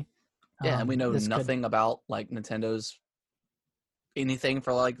potentially. Yeah, and we know nothing about like Nintendo's anything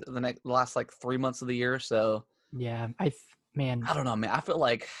for like the last like 3 months of the year. So yeah, I don't know, man. I feel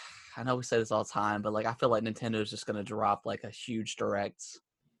like, I know we say this all the time, but like I feel like Nintendo's just gonna drop like a huge direct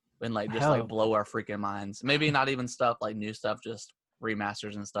and like just like blow our freaking minds. Maybe not even stuff like new stuff, just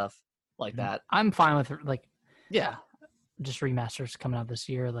remasters and stuff like that. I'm fine with just remasters coming out this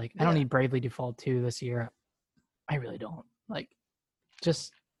year. Like I don't need Bravely Default 2 this year. I really don't. Like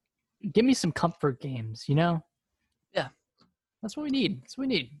just give me some comfort games, Yeah. That's what we need.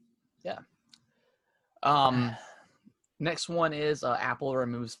 Yeah. Next one is Apple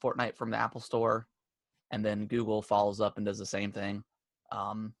removes Fortnite from the Apple Store, and then Google follows up and does the same thing.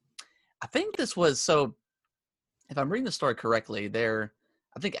 I think this was, so if I'm reading the story correctly,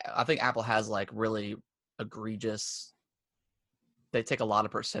 I think Apple has like really egregious, they take a lot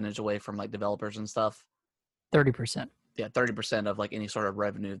of percentage away from like developers and stuff. 30%. Yeah, 30% of like any sort of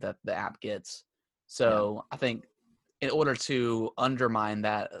revenue that the app gets. So I think in order to undermine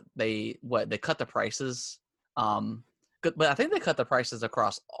that, they cut the prices. But I think they cut the prices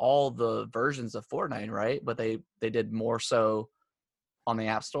across all the versions of Fortnite, right? But they did more so on the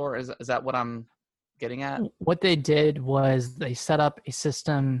App Store. Is that what I'm getting at? What they did was they set up a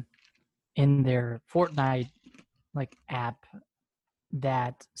system in their Fortnite like app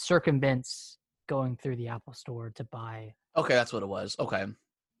that circumvents going through the Apple Store to buy. Okay, that's what it was. Okay,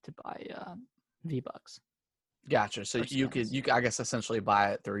 to buy V-Bucks. Gotcha. So you could I guess essentially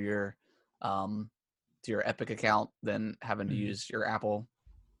buy it through your Epic account, then having to use your Apple.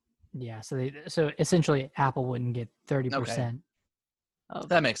 Yeah. So essentially Apple wouldn't get 30%. Okay.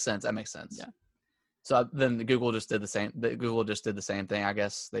 That makes sense. Yeah. So then Google just did the same. Google just did the same thing. I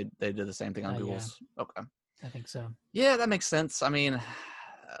guess they did the same thing on Google's. Yeah. Okay. I think so. Yeah, that makes sense. I mean,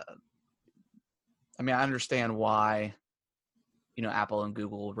 I understand why, Apple and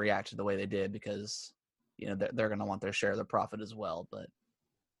Google reacted the way they did, because, they're going to want their share of the profit as well. But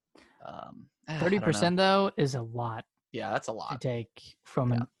 30% though is a lot. Yeah, that's a lot to take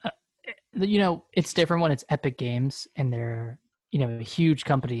from it's different when it's Epic Games and they're a huge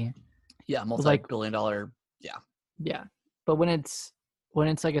company. Yeah, multi-billion-dollar. Yeah. Yeah, but when it's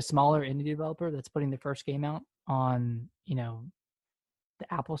like a smaller indie developer that's putting their first game out on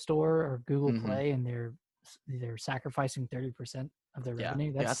the Apple Store or Google Play, and they're sacrificing 30% of their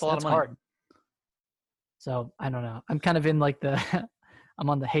revenue. That's a lot of money. Hard. So I don't know. I'm kind of in like I'm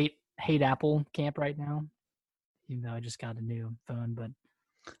on the hate Apple camp right now, even though I just got a new phone. But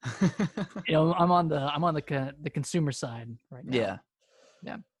I'm on the consumer side right now.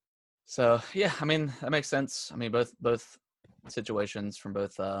 Yeah. So yeah, that makes sense. Both situations from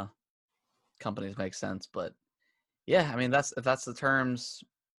both companies make sense. But yeah, if that's the terms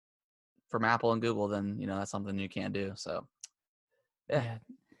from Apple and Google, then that's something you can't do. So yeah.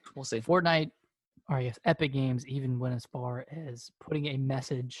 We'll see. Fortnite, or I guess Epic Games, even went as far as putting a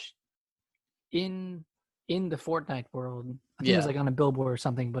message in the Fortnite world. I think it was like on a billboard or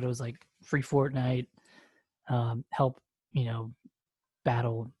something, but it was like free Fortnite, help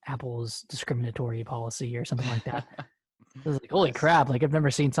battle Apple's discriminatory policy or something like that. It was like, holy crap, like I've never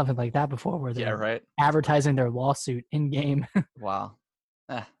seen something like that before, where they're advertising their lawsuit in game. Wow.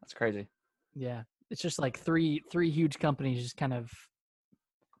 That's crazy. Yeah. It's just like three huge companies just kind of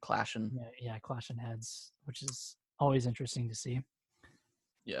clashing. Yeah, clashing heads, which is always interesting to see.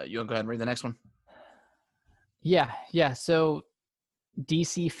 Yeah, you want to go ahead and read the next one? Yeah. So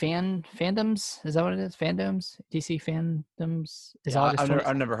DC fandoms, is that what it is? Fandoms? DC fandoms is Yeah, August 22nd.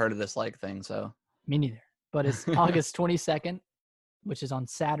 I've never heard of this like thing, so. Me neither. But it's August 22nd, which is on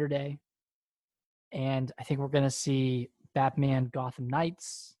Saturday. And I think we're going to see Batman Gotham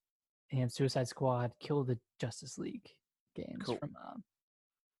Knights and Suicide Squad Kill the Justice League games Cool.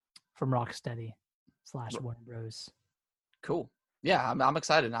 from Rocksteady / Warner Bros. Cool. Yeah, I'm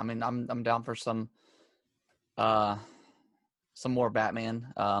excited. I mean, I'm down for some more Batman.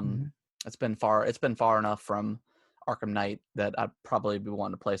 It's been far enough from Arkham Knight that I'd probably be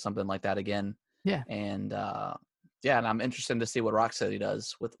wanting to play something like that again. Yeah. And and I'm interested to see what Rocksteady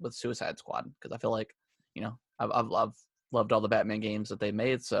does with Suicide Squad, because I feel like, I've loved all the Batman games that they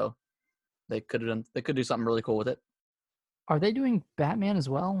made, so they could do something really cool with it. Are they doing Batman as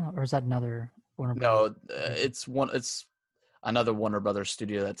well, or is that another Warner No, Brothers? it's another Warner Brothers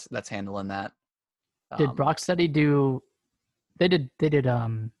studio that's handling that. Did Rocksteady do? They did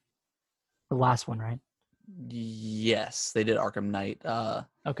the last one, right? Yes, they did Arkham Knight.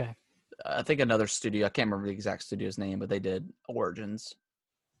 Okay. I think another studio, I can't remember the exact studio's name, but they did Origins.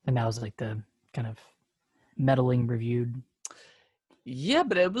 And that was like the kind of meddling reviewed. Yeah,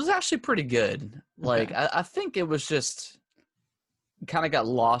 but it was actually pretty good. Like, Okay. I think it was just kind of got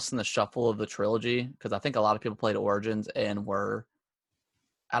lost in the shuffle of the trilogy, because I think a lot of people played Origins and were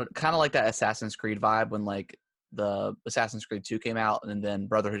kind of like that Assassin's Creed vibe when like the Assassin's Creed 2 came out, and then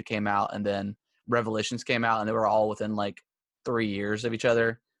Brotherhood came out, and then Revelations came out, and they were all within like 3 years of each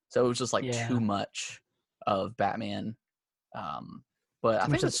other. So it was just like too much of Batman. But I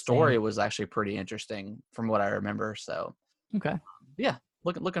think the story was actually pretty interesting from what I remember. So okay. Yeah,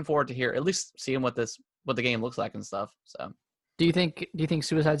 looking forward to at least seeing what the game looks like and stuff. So do you think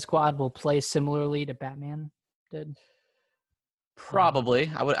Suicide Squad will play similarly to Batman did?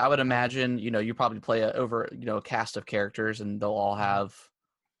 Probably. I would imagine, you probably play over a cast of characters, and they'll all have,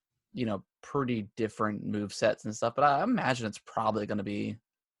 pretty different move sets and stuff. But I imagine it's probably going to be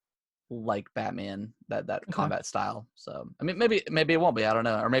like Batman, that combat style. So I mean, maybe it won't be. I don't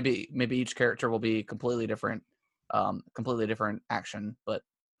know. Or maybe each character will be completely different action. But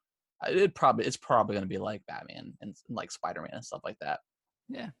it's probably going to be like Batman and like Spider-Man and stuff like that.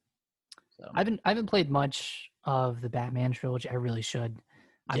 Yeah. So I haven't played much of the Batman trilogy. I really should.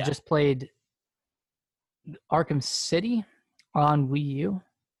 I've just played Arkham City on Wii U.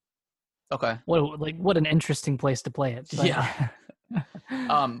 Okay. What an interesting place to play it. But, yeah.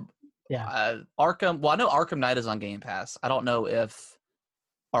 Arkham. Well, I know Arkham Knight is on Game Pass. I don't know if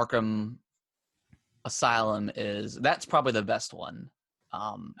Arkham Asylum is. That's probably the best one.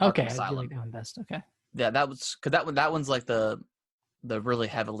 Okay, Arkham Asylum. I like that one best. Okay. Yeah, that was because that one's like the really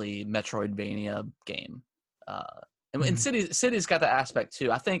heavily Metroidvania game. And City's got that aspect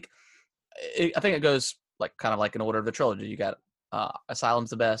too. I think it goes like kind of like in order of the trilogy. You got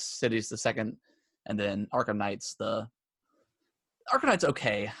Asylum's the best, City's the second, and then Arkham Knight's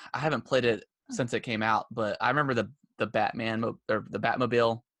okay. I haven't played it since it came out, but I remember the Batman or the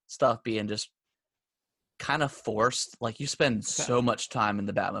Batmobile stuff being just kind of forced. Like you spend so much time in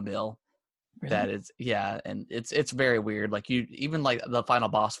the Batmobile. Really? That is, and it's very weird. Like you, even like the final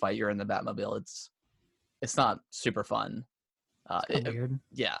boss fight, you're in the Batmobile. It's not super fun. Weird.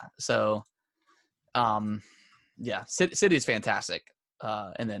 Yeah. So, City's fantastic.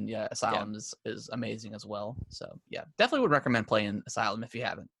 And then Asylum is amazing as well. So yeah, definitely would recommend playing Asylum if you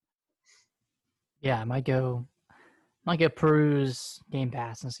haven't. Yeah, I might go peruse Game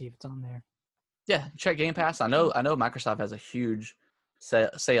Pass and see if it's on there. Yeah, check Game Pass. I know Microsoft has a huge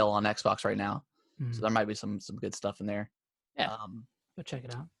sale on Xbox right now, so there might be some good stuff in there. Yeah, go check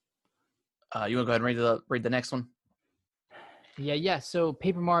it out. You want to go ahead and read the next one? Yeah. So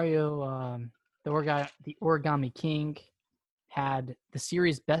Paper Mario, the Origami King, had the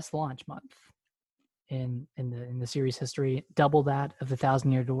series best launch month in the series history, double that of the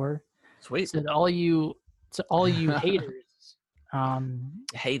 1,000-Year Door. Sweet. So all you haters,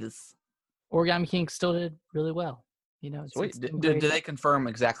 Origami King still did really well. Sweet. Did they confirm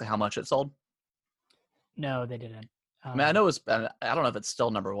exactly how much it sold? No, they didn't. I mean, I know I don't know if it's still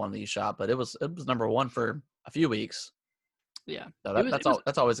number one in the eShop, but it was number one for a few weeks. Yeah, so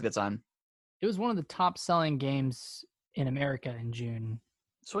that's always a good sign. It was one of the top selling games in America in June.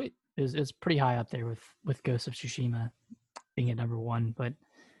 Sweet. It was pretty high up there with Ghost of Tsushima being at number 1, but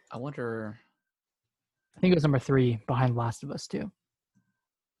I wonder. I think it was number 3 behind Last of Us 2.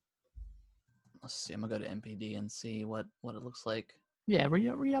 Let's see. I'm gonna go to NPD and see what it looks like. Yeah,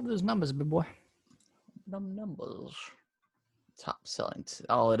 read out those numbers, big boy. Numbers. Top selling.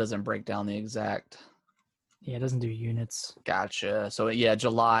 Oh, it doesn't break down the exact. Yeah, it doesn't do units. Gotcha. So yeah,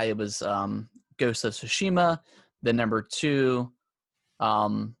 July it was Ghost of Tsushima. Then number 2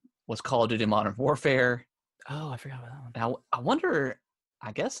 was Call of Duty Modern Warfare. Oh, I forgot about that one. Now I wonder.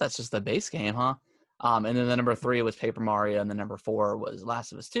 I guess that's just the base game, huh? And then the number 3 was Paper Mario, and the number 4 was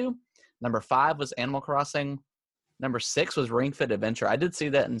Last of Us 2. Number 5 was Animal Crossing. Number 6 was Ring Fit Adventure. I did see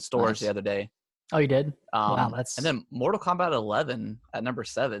that in stores the other day. Oh, you did? Wow, that's. And then Mortal Kombat 11 at number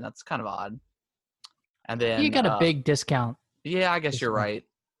 7. That's kind of odd. And then You got a big discount. Yeah, I guess you're right.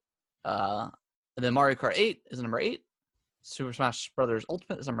 And then Mario Kart 8 is number 8. Super Smash Brothers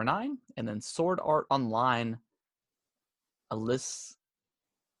Ultimate is number 9, and then Sword Art Online. Alicization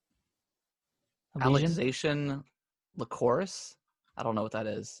Lycoris. I don't know what that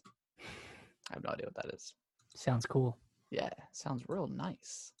is. I have no idea what that is. Sounds cool. Yeah, sounds real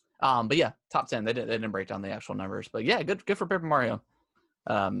nice. But yeah, top 10. They didn't break down the actual numbers, but yeah, good for Paper Mario.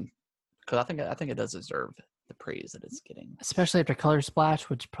 Because I think it does deserve the praise that it's getting, especially after Color Splash,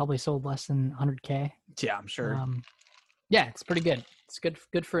 which probably sold less than 100K. Yeah, I'm sure. Yeah, it's pretty good. It's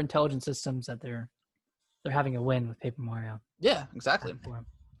good for intelligent systems that they're having a win with Paper Mario. Yeah, exactly.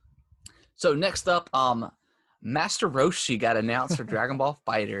 So next up, Master Roshi got announced for Dragon Ball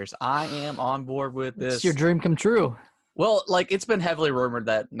FighterZ. I am on board with this. It's your dream come true. Well, like it's been heavily rumored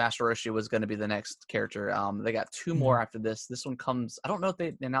that Master Roshi was going to be the next character. They got 2 more after this. This one comes. I don't know if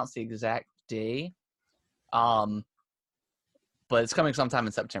they announced the exact day. But it's coming sometime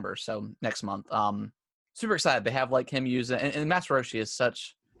in September, so next month. Super excited. They have like him use it, and Master Roshi is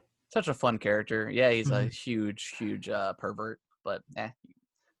such a fun character. Yeah, he's a huge pervert, but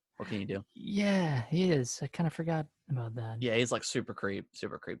what can you do? Yeah, he is. I kind of forgot about that. Yeah, he's like super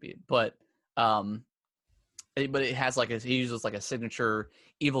creepy. But it has like he uses like a signature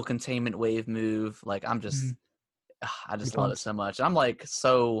evil containment wave move. Like I just love it so much. I'm like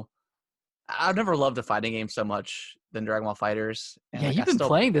I've never loved a fighting game so much than Dragon Ball FighterZ. And you've been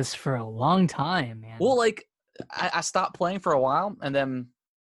playing this for a long time, man. Well, like I stopped playing for a while, and then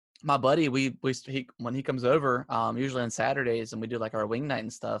my buddy, when he comes over, usually on Saturdays, and we do like our wing night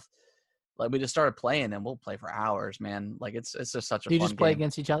and stuff. Like we just started playing, and we'll play for hours, man. Like it's just such a fun game. Do you just play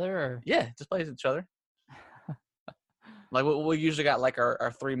against each other, or yeah, just play against each other. Like we usually got like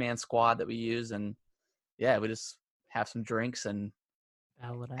our 3-man squad that we use, and yeah, we just have some drinks and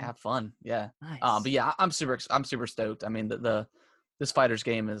have fun. Yeah. Nice. But yeah, I'm super stoked. I mean, this FighterZ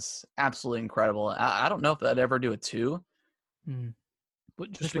game is absolutely incredible. I don't know if I'd ever do a 2.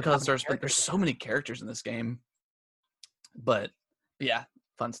 Just because there's so many characters in this game. But yeah,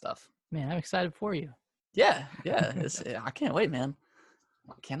 fun stuff. Man, I'm excited for you. Yeah. I can't wait, man.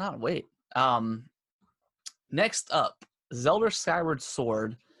 I cannot wait. Next up, Zelda Skyward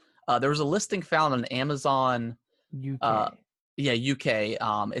Sword. There was a listing found on Amazon UK. Yeah, UK.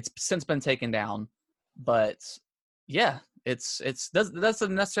 It's since been taken down, but yeah, that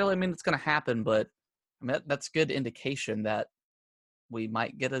doesn't necessarily mean it's going to happen, but I mean, that's good indication that we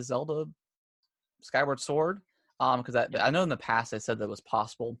might get a Zelda Skyward Sword. Because I know in the past they said that was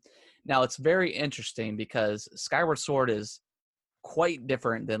possible. Now it's very interesting because Skyward Sword is quite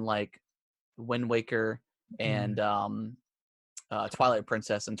different than like Wind Waker and Twilight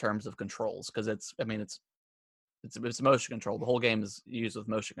Princess in terms of controls, because it's motion control. The whole game is used with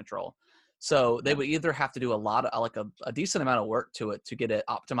motion control. So they would either have to do a lot of like a decent amount of work to it to get it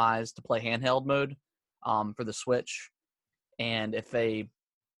optimized to play handheld mode for the Switch. And if they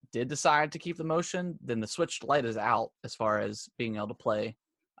did decide to keep the motion, then the Switch Lite is out as far as being able to play,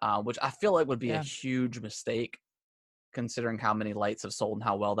 which I feel like would be a huge mistake considering how many lights have sold and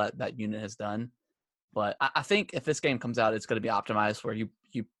how well that unit has done. But I think if this game comes out, it's going to be optimized where you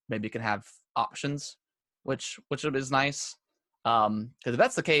maybe can have options, which is nice. Because if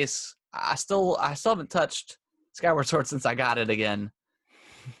that's the case, I still haven't touched Skyward Sword since I got it again.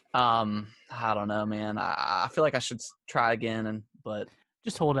 I don't know, man. I feel like I should try again, but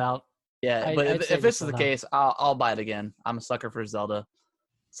just hold out. Yeah, but if this is the case, I'll buy it again. I'm a sucker for Zelda,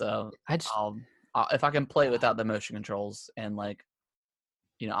 so I'll if I can play it without the motion controls and like,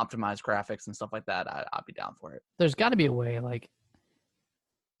 optimize graphics and stuff like that, I'll be down for it. There's got to be a way. Like,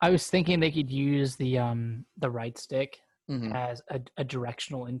 I was thinking they could use the right stick as a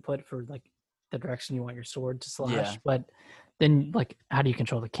directional input for like the direction you want your sword to slash. But then, like, how do you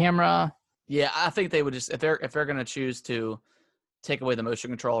control the camera? Yeah, I think they would just if they're going to choose to take away the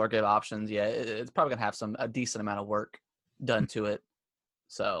motion control or give options, it's probably gonna have a decent amount of work done to it.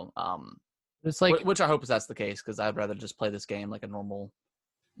 So, it's like, which I hope that's the case, because I'd rather just play this game like a normal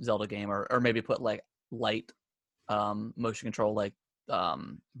Zelda game, or maybe put like light motion control like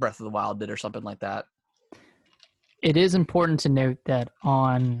Breath of the Wild did or something like that. It is important to note that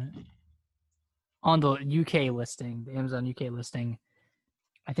on the UK listing, the Amazon UK listing,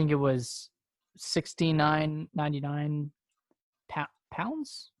 I think it was £69.99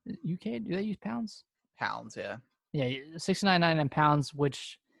 pounds. UK, do they use pounds? Pounds, yeah. Yeah, £69.99,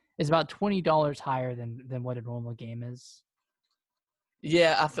 which is about $20 higher than what a normal game is.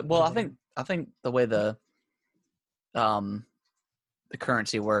 Yeah, I think the way the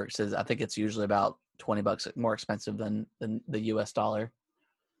currency works is I think it's usually about $20 more expensive than the US dollar.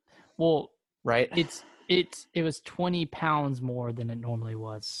 Well, right? it was £20 more than it normally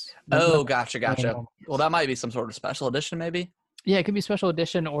was. Oh, gotcha. Well, that might be some sort of special edition, maybe. Yeah, it could be special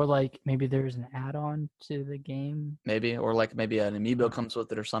edition, or like maybe there's an add-on to the game. Maybe, or like maybe an amiibo comes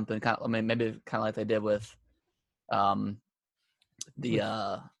with it or something. Kind of, I mean, maybe kind of like they did with, the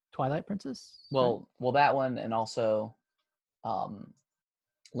Twilight Princess. Well, that one, and also,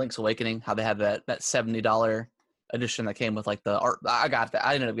 Link's Awakening. How they had that $70 edition that came with like the art. I got that.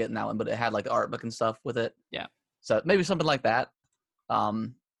 I ended up getting that one, but it had like the art book and stuff with it. Yeah. So maybe something like that.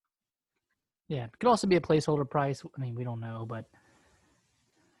 Yeah, it could also be a placeholder price. I mean, we don't know, but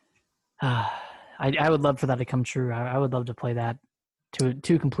I would love for that to come true. I would love to play that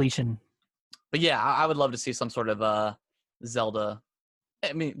to completion. But yeah, I would love to see some sort of Zelda.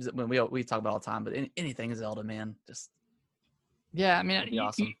 I mean, we talk about it all the time, but anything Zelda, man, just yeah. I mean,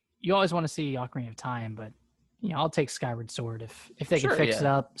 awesome. You always want to see Ocarina of Time, but I'll take Skyward Sword if they can fix it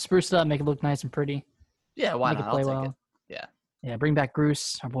yeah. up, spruce it up, make it look nice and pretty. Yeah, why not? I'll take it. Yeah. Yeah, bring back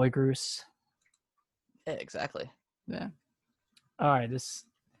Groose, our boy Groose. Yeah, exactly. Yeah. All right, this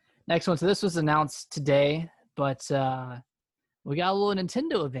next one. So this was announced today, but we got a little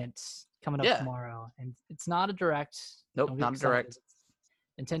Nintendo event coming up tomorrow, and it's not a direct. Nope, not a direct.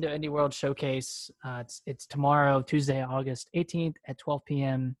 Nintendo Indie World Showcase. It's tomorrow, Tuesday, August 18th at 12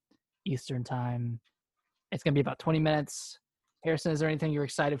 p.m. Eastern Time. It's going to be about 20 minutes. Harrison, is there anything you're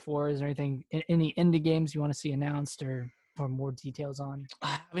excited for? Is there anything, any indie games you want to see announced or more details on?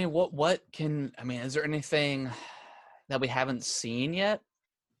 I mean, is there anything that we haven't seen yet?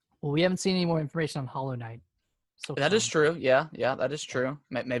 Well, we haven't seen any more information on Hollow Knight. So that is true. Yeah, that is true.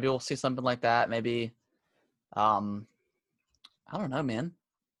 Maybe we'll see something like that. Maybe, I don't know, man.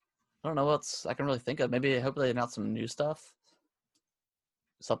 I don't know what else I can really think of. Maybe hopefully they announce some new stuff.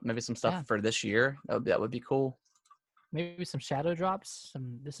 Maybe some stuff for this year. That would be cool. Maybe some shadow drops.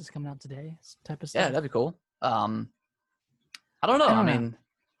 This is coming out today type of stuff. Yeah, that'd be cool. I don't know. I mean,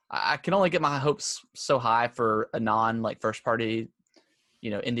 I can only get my hopes so high for a like first party,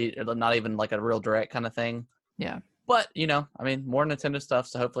 indie, not even like a real direct kind of thing. Yeah. But, I mean, more Nintendo stuff.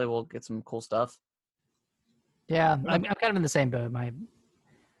 So hopefully we'll get some cool stuff. Yeah. I'm kind of in the same boat.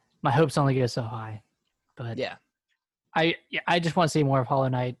 My hopes only go so high, but yeah, I just want to see more of Hollow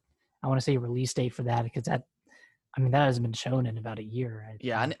Knight. I want to see a release date for that because that hasn't been shown in about a year.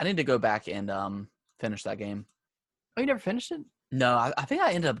 I need to go back and finish that game. Oh, you never finished it? No, I think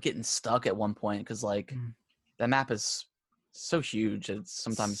I ended up getting stuck at one point because that map is so huge. It's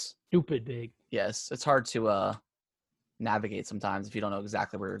sometimes stupid big. Yes, it's hard to navigate sometimes if you don't know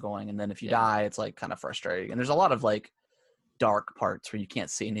exactly where you're going, and then if you die, it's like kind of frustrating. And there's a lot of like dark parts where you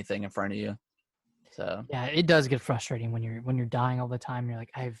can't see anything in front of you. So yeah, it does get frustrating when you're dying all the time. You're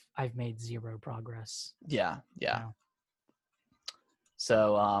like, I've made zero progress. Yeah.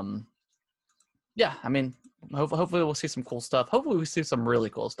 So yeah, I mean, hopefully we'll see some cool stuff. Hopefully we see some really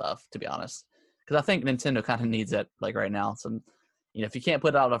cool stuff, to be honest, because I think Nintendo kind of needs it like right now. Some, if you can't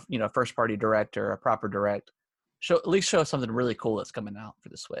put out a first party direct or a proper direct, at least show something really cool that's coming out for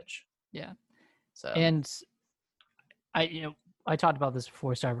the Switch. Yeah. So and I talked about this before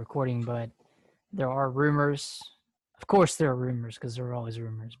we started recording, but there are rumors. Of course, there are rumors because there are always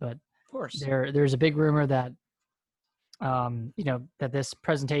rumors. But of course, there's a big rumor that that this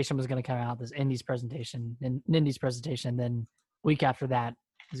presentation was going to come out, this Indie's presentation, and Nindy's presentation. Then week after that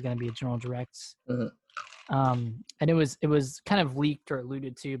is going to be a general direct. Mm-hmm. And it was kind of leaked or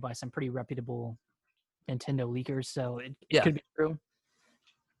alluded to by some pretty reputable Nintendo leakers, so it could be true.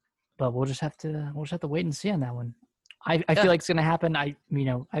 But we'll just have to wait and see on that one. I feel like it's going to happen.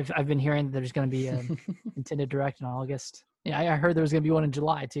 I've been hearing that there's going to be a Nintendo Direct in August. Yeah, I heard there was going to be one in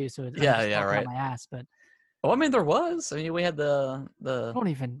July too. So right. My ass, but. Oh, I mean, there was. I mean, we had the.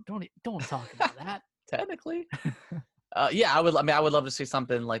 Don't talk about that. Technically. I would love to see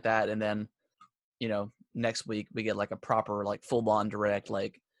something like that, and then, next week we get like a proper like full on direct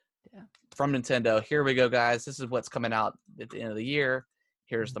from Nintendo. Here we go, guys. This is what's coming out at the end of the year.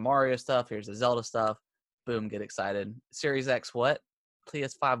 Here's the Mario stuff. Here's the Zelda stuff. Boom, get excited. Series X, what?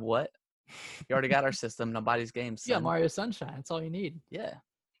 PS5, what? You already got our system. Nobody's games. Yeah, Mario Sunshine. That's all you need. Yeah.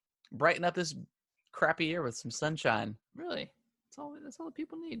 Brighten up this crappy year with some sunshine. Really, that's all the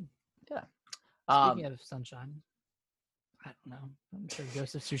people need. Yeah. Speaking of sunshine, I don't know. I'm sure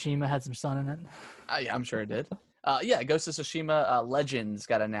Ghost of Tsushima had some sun in it. Yeah, I'm sure it did. Yeah, Ghost of Tsushima Legends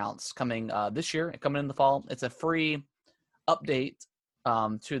got announced coming this year, coming in the fall. It's a free update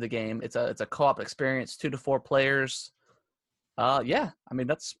to the game. It's a co-op experience, 2 to 4 players. Yeah, I mean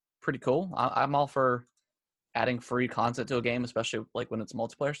that's pretty cool. I'm all for adding free content to a game, especially like when it's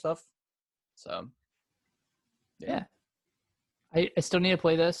multiplayer stuff. So, yeah. I still need to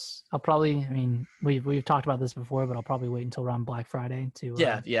play this. I'll probably. I mean, we've talked about this before, but I'll probably wait until around Black Friday to.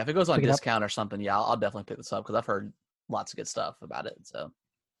 Yeah. If it goes on pick it up. discount or something, yeah, I'll definitely pick this up because I've heard lots of good stuff about it. So,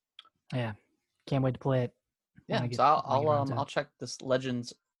 yeah, can't wait to play it. yeah, so I'll check this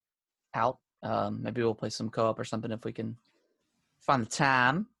Legends out. Maybe we'll play some co-op or something if we can find the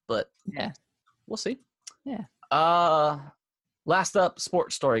time. But yeah, we'll see. Yeah. Last Up,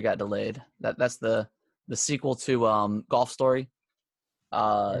 Sports Story got delayed. That's the sequel to Golf Story.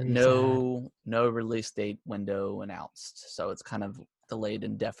 No release date window announced, so it's kind of delayed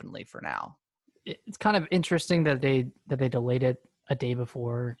indefinitely for now. It's kind of interesting that they delayed it a day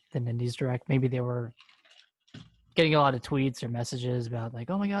before the Indies Direct. Maybe they were getting a lot of tweets or messages about like,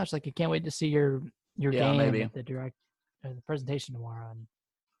 oh my gosh, like I can't wait to see your game maybe. at the direct or the presentation tomorrow, and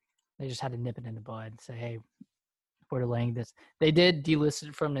they just had to nip it in the bud. Say, hey, we're delaying this. They did delist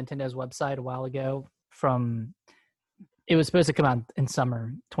it from Nintendo's website a while ago. It was supposed to come out in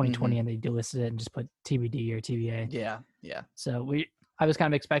summer 2020, and they delisted it and just put TBD or TBA. Yeah. So I was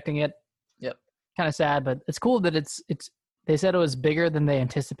kind of expecting it. Yep. Kind of sad, but it's cool that it's. They said it was bigger than they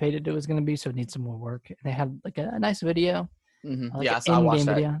anticipated it was going to be, so it needs some more work. They had like a nice video. Mm-hmm. Like I watched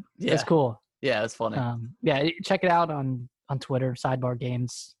that. Video. Yeah, it's cool. Yeah, it's funny. Yeah, check it out on Twitter, Sidebar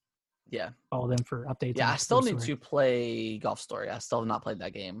Games. Yeah, follow them for updates. Yeah, I still need to play Golf Story. I still have not played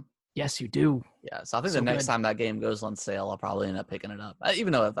that game. Yes, you do. Yeah, so I think the next time that game goes on sale, I'll probably end up picking it up.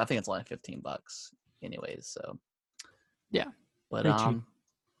 Even though I think it's only $15 anyways. So yeah, but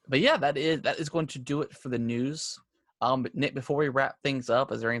yeah, that is going to do it for the news. But Nick, before we wrap things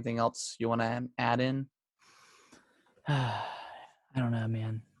up, is there anything else you want to add in? I don't know,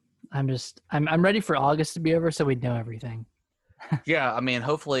 man. I'm ready for August to be over so we know everything. Yeah,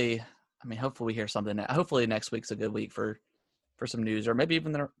 hopefully we hear something. Hopefully next week's a good week for some news, or maybe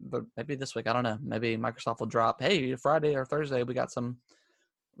even maybe this week. I don't know. Maybe Microsoft will drop, hey, Friday or Thursday we got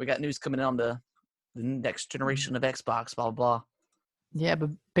news coming in on the next generation of Xbox, blah blah blah. Yeah, but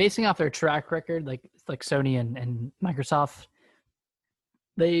basing off their track record, like Sony and Microsoft,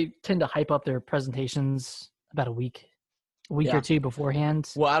 they tend to hype up their presentations about a week or two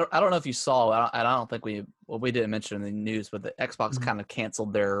beforehand. Well, I don't know if you saw. I don't think we didn't mention in the news, but the Xbox kind of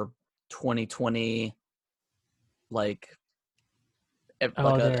canceled their 2020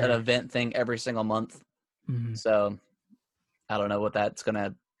 an event thing every single month. Mm-hmm. So I don't know what that's going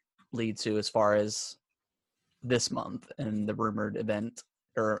to lead to as far as this month and the rumored event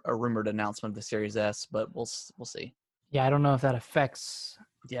or a rumored announcement of the Series S, but we'll see. Yeah, I don't know if that affects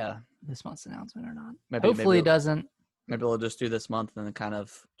this month's announcement or not. Hopefully it doesn't. Maybe we'll just do this month and then kind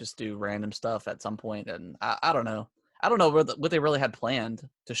of just do random stuff at some point. And I don't know. I don't know what they really had planned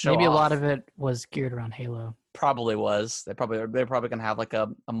to show. Maybe off. A lot of it was geared around Halo. Probably was. They're probably going to have like a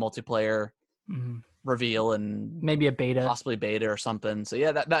multiplayer reveal and maybe a beta, possibly beta or something. So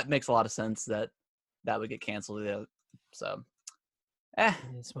yeah, that makes a lot of sense that would get canceled. So, it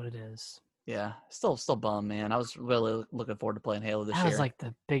is what it is. Yeah, still bummed, man. I was really looking forward to playing Halo this year. That was like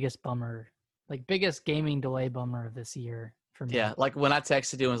the biggest bummer, biggest gaming delay bummer of this year for me. Yeah, like when I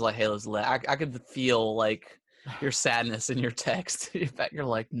texted you and was like, Halo's delayed, I could feel like your sadness in your text. In fact, you're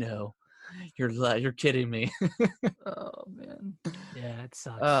like, no, you're kidding me. Oh man, yeah, it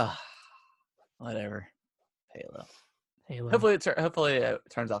sucks. Whatever. Halo. Hopefully it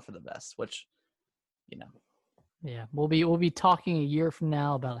turns out for the best, which, Yeah, we'll be talking a year from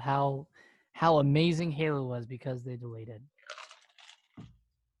now about how amazing Halo was because they delayed it.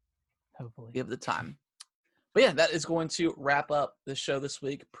 Hopefully. Give the time. But yeah, that is going to wrap up the show this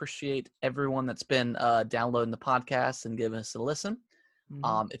week. Appreciate everyone that's been downloading the podcast and giving us a listen.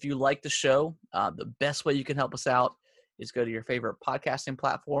 Mm-hmm. If you like the show, the best way you can help us out is go to your favorite podcasting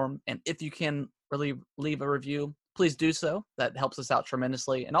platform. And if you can really leave a review, please do so. That helps us out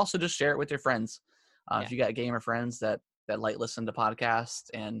tremendously. And also just share it with your friends. If you got gamer friends that like listen to podcasts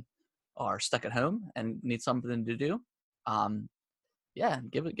and are stuck at home and need something to do,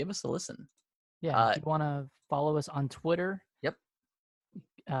 give us a listen. Yeah, if you want to follow us on Twitter, yep,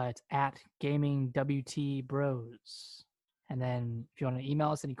 it's @GamingWTBros. And then if you want to email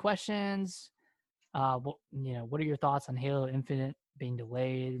us any questions, what are your thoughts on Halo Infinite being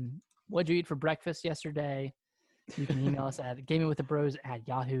delayed? what'd you eat for breakfast yesterday? You can email us at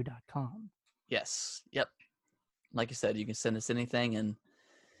gamingwiththebros@yahoo.com. Yes. Yep. Like you said, you can send us anything, and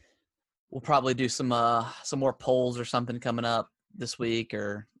we'll probably do some more polls or something coming up this week,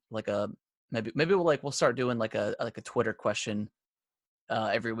 or like maybe we'll start doing like a Twitter question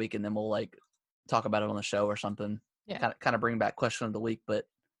every week, and then we'll like talk about it on the show or something. Yeah. Kind of bring back question of the week, but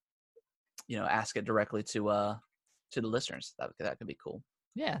ask it directly to the listeners. That could be cool.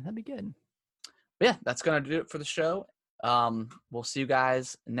 Yeah, that'd be good. But yeah, that's gonna do it for the show. We'll see you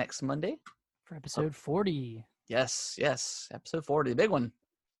guys next Monday for episode 40. Yes, episode 40, the big one.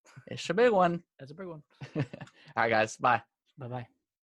 It's a big one. That's a big one. All right, guys. Bye. Bye-bye.